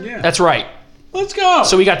answer? Yeah. That's right. Let's go.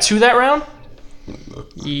 So we got 2 that round?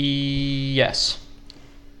 Yes.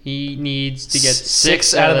 He needs to get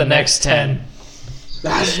 6 out of the next 10.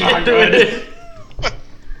 That's not good.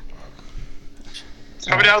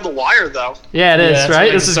 coming out of the wire, though. Yeah, it is, that's right?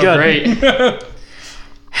 what This makes is it good. so great.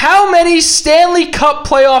 How many Stanley Cup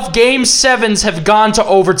playoff Game 7s have gone to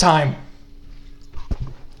overtime?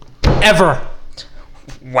 Ever.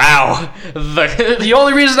 Wow. The The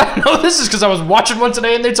only reason I know this is because I was watching one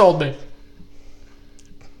today and they told me.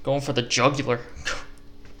 Going for the jugular.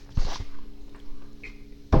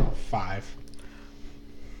 5.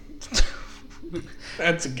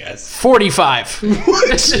 That's a guess. 45.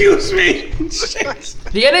 Excuse me.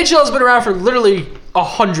 The NHL has been around for literally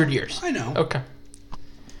 100 years. I know. Okay.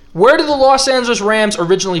 Where did the Los Angeles Rams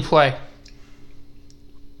originally play?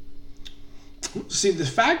 See, the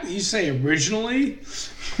fact that you say originally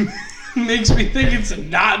makes me think it's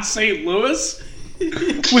not St. Louis,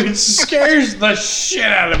 which scares the shit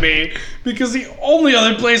out of me because the only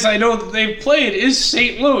other place I know that they've played is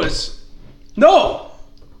St. Louis. No,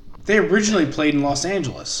 they originally played in Los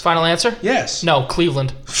Angeles. Final answer? Yes. No,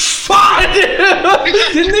 Cleveland. Fuck!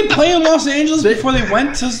 Didn't they play in Los Angeles before they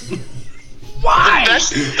went to... Why?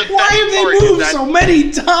 Why have they moved so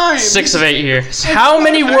many times? 6 of 8 here. How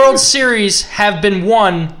many World Series have been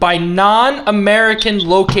won by non-American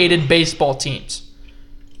located baseball teams?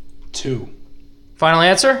 2. Final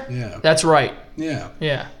answer? Yeah. That's right. Yeah.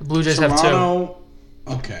 Yeah, the Blue Jays have 2. Toronto.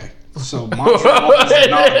 Okay. So Montreal is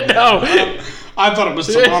not. No. I thought it was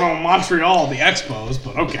Toronto and Montreal, the Expos,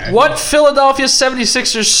 but okay. What Philadelphia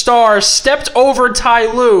 76ers star stepped over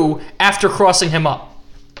Ty Lue after crossing him up?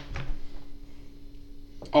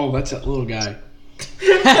 Oh, that's that little guy.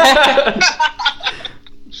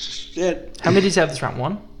 Shit. How many did he have this round?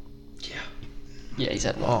 1? Yeah, he's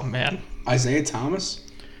at Oh, man. Isaiah Thomas?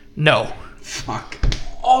 No. Fuck.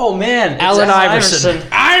 Oh, man. It's Allen Iverson.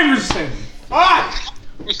 Iverson! Fuck!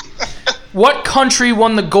 What country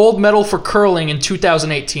won the gold medal for curling in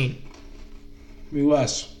 2018?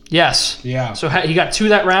 U.S. Yes. Yeah. So he got 2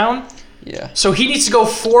 that round. Yeah. So he needs to go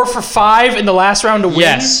 4 for 5 in the last round to win?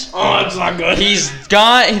 Yes. Oh, that's not good. He's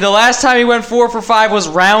gone. The last time he went 4 for 5 was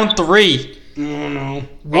round 3. Oh, no.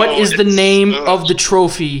 What Oh, is the it's- name ugh. of the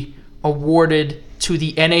trophy awarded to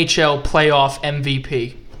the NHL playoff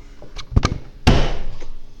MVP?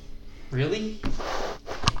 Really?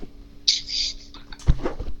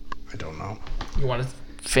 I don't know. You want to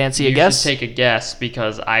fancy a You guess? should take a guess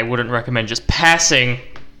because I wouldn't recommend just passing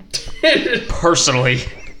personally.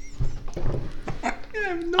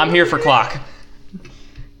 I'm here for clock.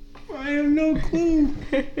 I have no clue.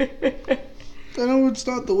 I know it's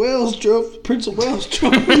not the Wales trophy, Prince of Wales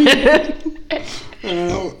trophy.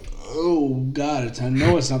 Oh, God. I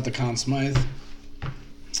know it's not the Conn Smythe.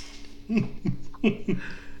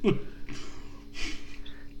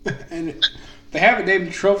 And they haven't named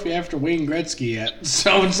the trophy after Wayne Gretzky yet,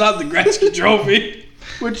 so it's not the Gretzky Trophy,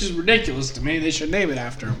 which is ridiculous to me. They should name it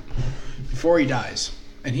after him before he dies,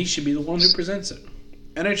 and he should be the one who presents it.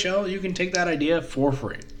 NHL, you can take that idea for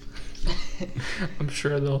free. I'm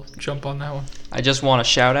sure they'll jump on that one. I just want a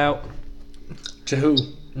shout out. To who?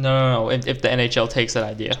 No. If the NHL takes that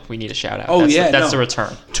idea, we need a shout out. Oh, that's yeah, that's no. the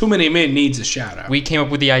return. Too Many Men needs a shout out. We came up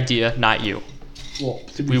with the idea, not you. Well,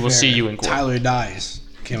 to be we will fair, see you in court. Tyler Dies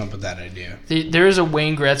came up with that idea. There is a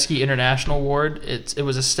Wayne Gretzky International Award. It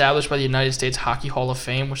was established by the United States Hockey Hall of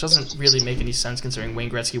Fame, which doesn't really make any sense considering Wayne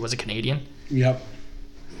Gretzky was a Canadian. Yep.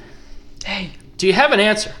 Hey, Do you have an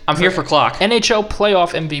answer? I'm here for clock. NHL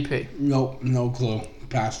playoff MVP. Nope, no clue.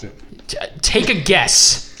 Passed it. Take a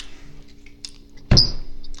guess.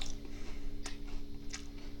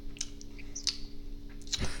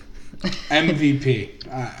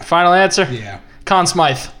 MVP. Final answer? Yeah. Conn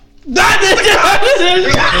Smythe. All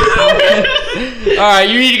right,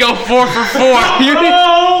 you need to go 4 for 4.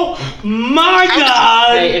 Oh my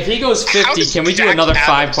God! Hey, if he goes 50, does can we do Jack another 5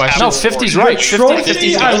 Adams questions? No, have 50's The right. trophy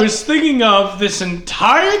 50's I right. was thinking of this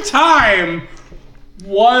entire time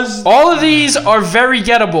was All of these are very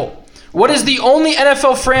gettable. What is the only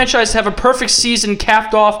NFL franchise to have a perfect season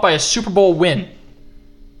capped off by a Super Bowl win?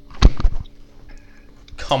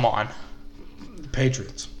 Come on.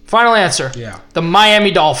 Patriots. Final answer. Yeah, The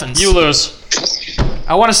Miami Dolphins. You lose.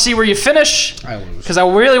 I want to see where you finish I lose. because I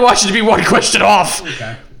really want you to be one question off.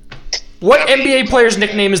 Okay. What NBA player's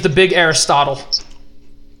nickname is the Big Aristotle?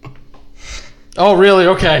 Oh, really?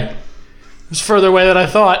 Okay. It's further away than I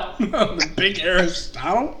thought. You The big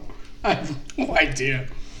Aristotle? I have no idea.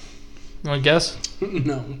 want to guess?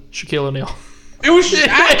 No. Shaquille O'Neal. It was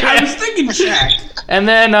Shaq. I was thinking Shaq. And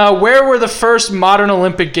then, where were the first modern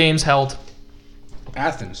Olympic Games held?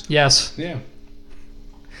 Athens. Yes. Yeah.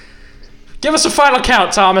 Give us a final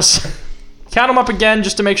count, Thomas. Count them up again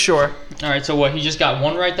just to make sure. All right, so what? He just got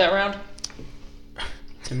 1 right that round?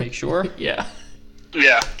 To make sure? Yeah.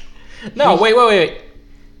 Yeah. No, wait.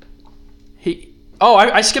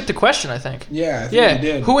 I skipped a question, I think. Yeah, I think Yeah. you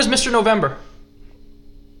did. Who was Mr. November?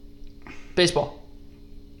 Baseball.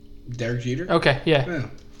 Derek Jeter? Okay, yeah. Yeah.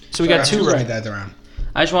 So we got 2 right. that around.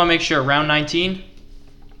 I just want to make sure, round 19,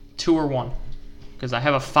 2 or 1. Because I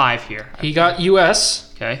have a 5 here. He got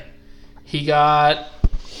U.S. Okay? He got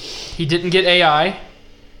He didn't get AI.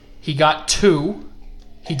 He got 2.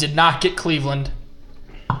 He did not get Cleveland.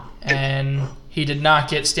 And he did not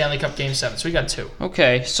get Stanley Cup Game 7. So he got 2.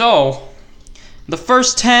 Okay, so the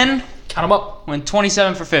first 10 Count them up. went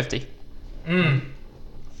 27 for 50. Mm.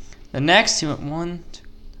 The next, he went 1, 2,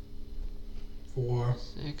 4,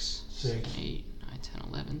 6, 6, 8, 9, 10,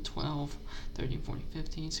 11, 12, 13, 14,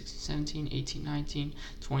 15, 16, 17, 18, 19,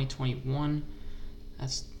 20, 21.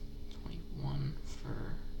 That's 21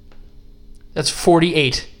 for... That's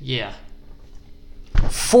 48. Yeah.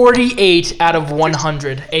 48 out of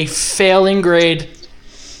 100. A failing grade.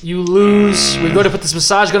 You lose. We go to put this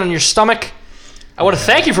massage gun on your stomach. I want to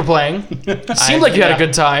thank you for playing. It seemed like you had a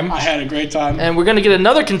good time. I had a great time. And we're going to get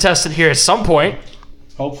another contestant here at some point.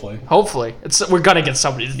 Hopefully. Hopefully. We're going to get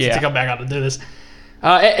somebody to come back on and do this. Or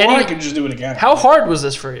I can just do it again. How hard was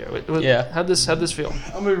this for you? Yeah. How'd this feel?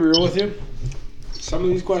 I'm going to be real with you. Some of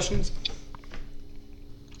these questions,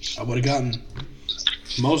 I would have gotten.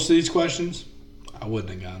 Most of these questions, I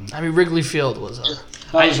wouldn't have gotten. I mean, Wrigley Field was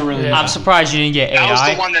That was a really Yeah. I'm surprised you didn't get That was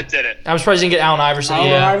AI. the one that did it. I'm surprised you didn't get Allen Iverson. Allen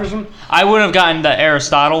Yeah. Iverson? I would have gotten the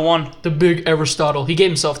Aristotle one. The big Aristotle. He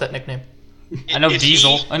gave himself that nickname. I know If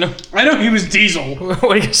Diesel. he- I know. I know he was Diesel.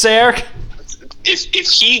 What do you say, Eric? If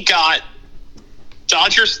he got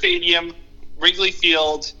Dodger Stadium, Wrigley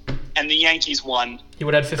Field, and the Yankees won, He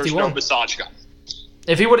would have had there's no 51. massage gun.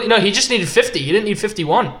 If he would, no, he just needed 50. He didn't need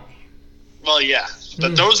 51. Well, yeah,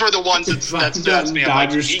 but those were the ones that stood out to me. I'm like,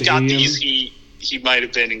 Dodger if he got Stadium. these, he might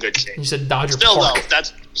have been in good shape. You said Dodger Still Park. though,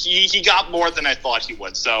 that's he got more than I thought he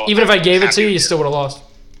would. So Even if I gave it to happy you, you with still would have lost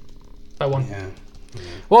by 1. Yeah.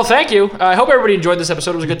 Well, thank you. I hope everybody enjoyed this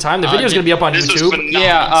episode. It was a good time. The video is going to be up on This was YouTube phenomenal.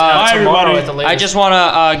 Yeah, Bye, tomorrow everybody. at the latest. I just want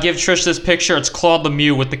to give Trish this picture. It's Claude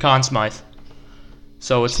Lemieux with the Conn Smythe.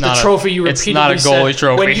 So it's the not trophy you It's repeatedly not a goalie said.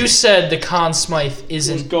 trophy. When you said the Conn Smythe Let's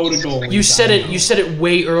isn't, go to goal. you said it. You said it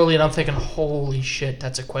way early, and I'm thinking, holy shit,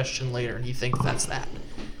 that's a question later, and you think that's that.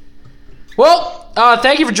 Well,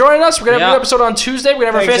 thank you for joining us. We're gonna have a Yeah. new episode on Tuesday. We're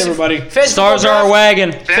gonna have Thanks, our everybody. fantasy Stars football are our draft.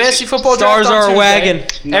 wagon. Fantasy football Stars draft on are our Tuesday.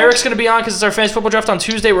 wagon. Eric's gonna be on because it's our fantasy football draft on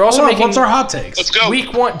Tuesday. We're also Hold on, making what's our hot takes? Let's go.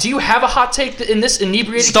 week 1. Do you have a hot take in this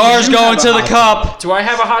inebriated? Stars condition? going to the have a cup. Do I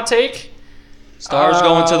have a hot take? Stars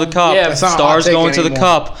going to the cup. yeah, That's not a hot Stars take going to the anymore.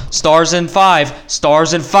 cup. Stars in 5.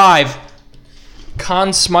 Stars in 5.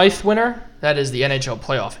 Conn Smythe winner. That is the NHL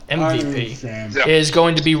playoff MVP. MVP. Is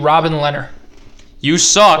going to be Robin Leonard You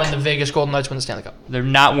suck. when the Vegas Golden Knights win the Stanley Cup. They're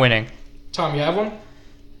not winning. Tom, you have one?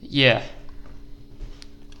 Yeah.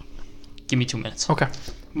 Give me 2 minutes. Okay.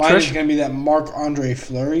 Mine is Trish? going to be that Marc-Andre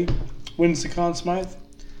Fleury wins the Conn Smythe.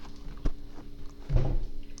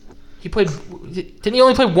 He played. Didn't he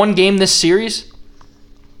only play 1 game this series?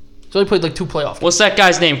 He's only played like 2 playoff games. What's that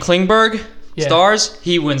guy's name? Klingberg? Yeah. Stars?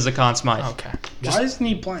 He wins the Conn Smythe. Okay. Why isn't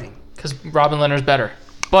he playing? Because Robin Leonard's better.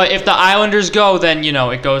 But if the Islanders go, then,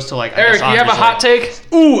 it goes to like... I Eric, guess you have a Andres hot Lake.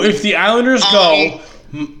 take? Ooh, if the Islanders go,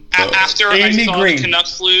 After I Andy saw Green. the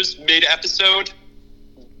Canucks lose mid-episode,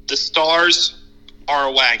 the Stars are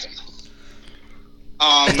a wagon.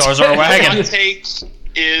 Stars are a wagon. My take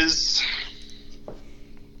is...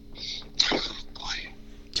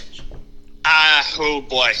 oh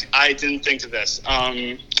boy, I didn't think of this.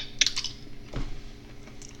 I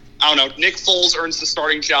don't know. Nick Foles earns the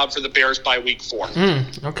starting job for the Bears by week 4.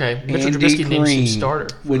 Okay. Mitchell Andy Trubisky names Green some starter.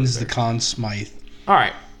 wins the Conn Smythe. All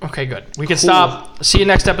right. Okay, good. We can stop. See you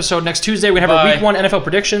next episode. Next Tuesday, we have our Bye. Week 1 NFL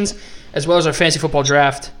predictions, as well as our fantasy football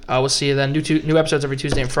draft. We'll see you then. New episodes every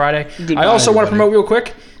Tuesday and Friday. Goodbye, I also want to everybody. promote real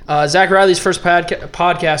quick. Zach Riley's first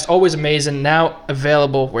podcast, always amazing, now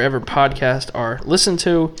available wherever podcasts are listened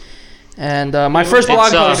to. And my first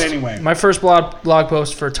blog post, anyway. my first blog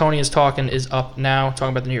post for Tony is Talking is up now, talking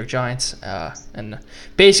about the New York Giants. And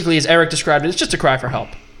basically, as Eric described it, it's just a cry for help.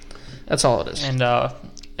 That's all it is. And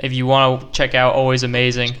if you want to check out Always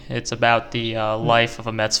Amazing, it's about the life of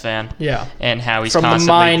a Mets fan. Yeah. And how he's From the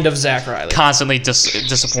constantly, mind of Zach Riley. constantly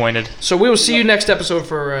disappointed. So we will see you next episode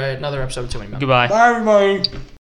for another episode of Too Many Men. Goodbye. Bye, everybody.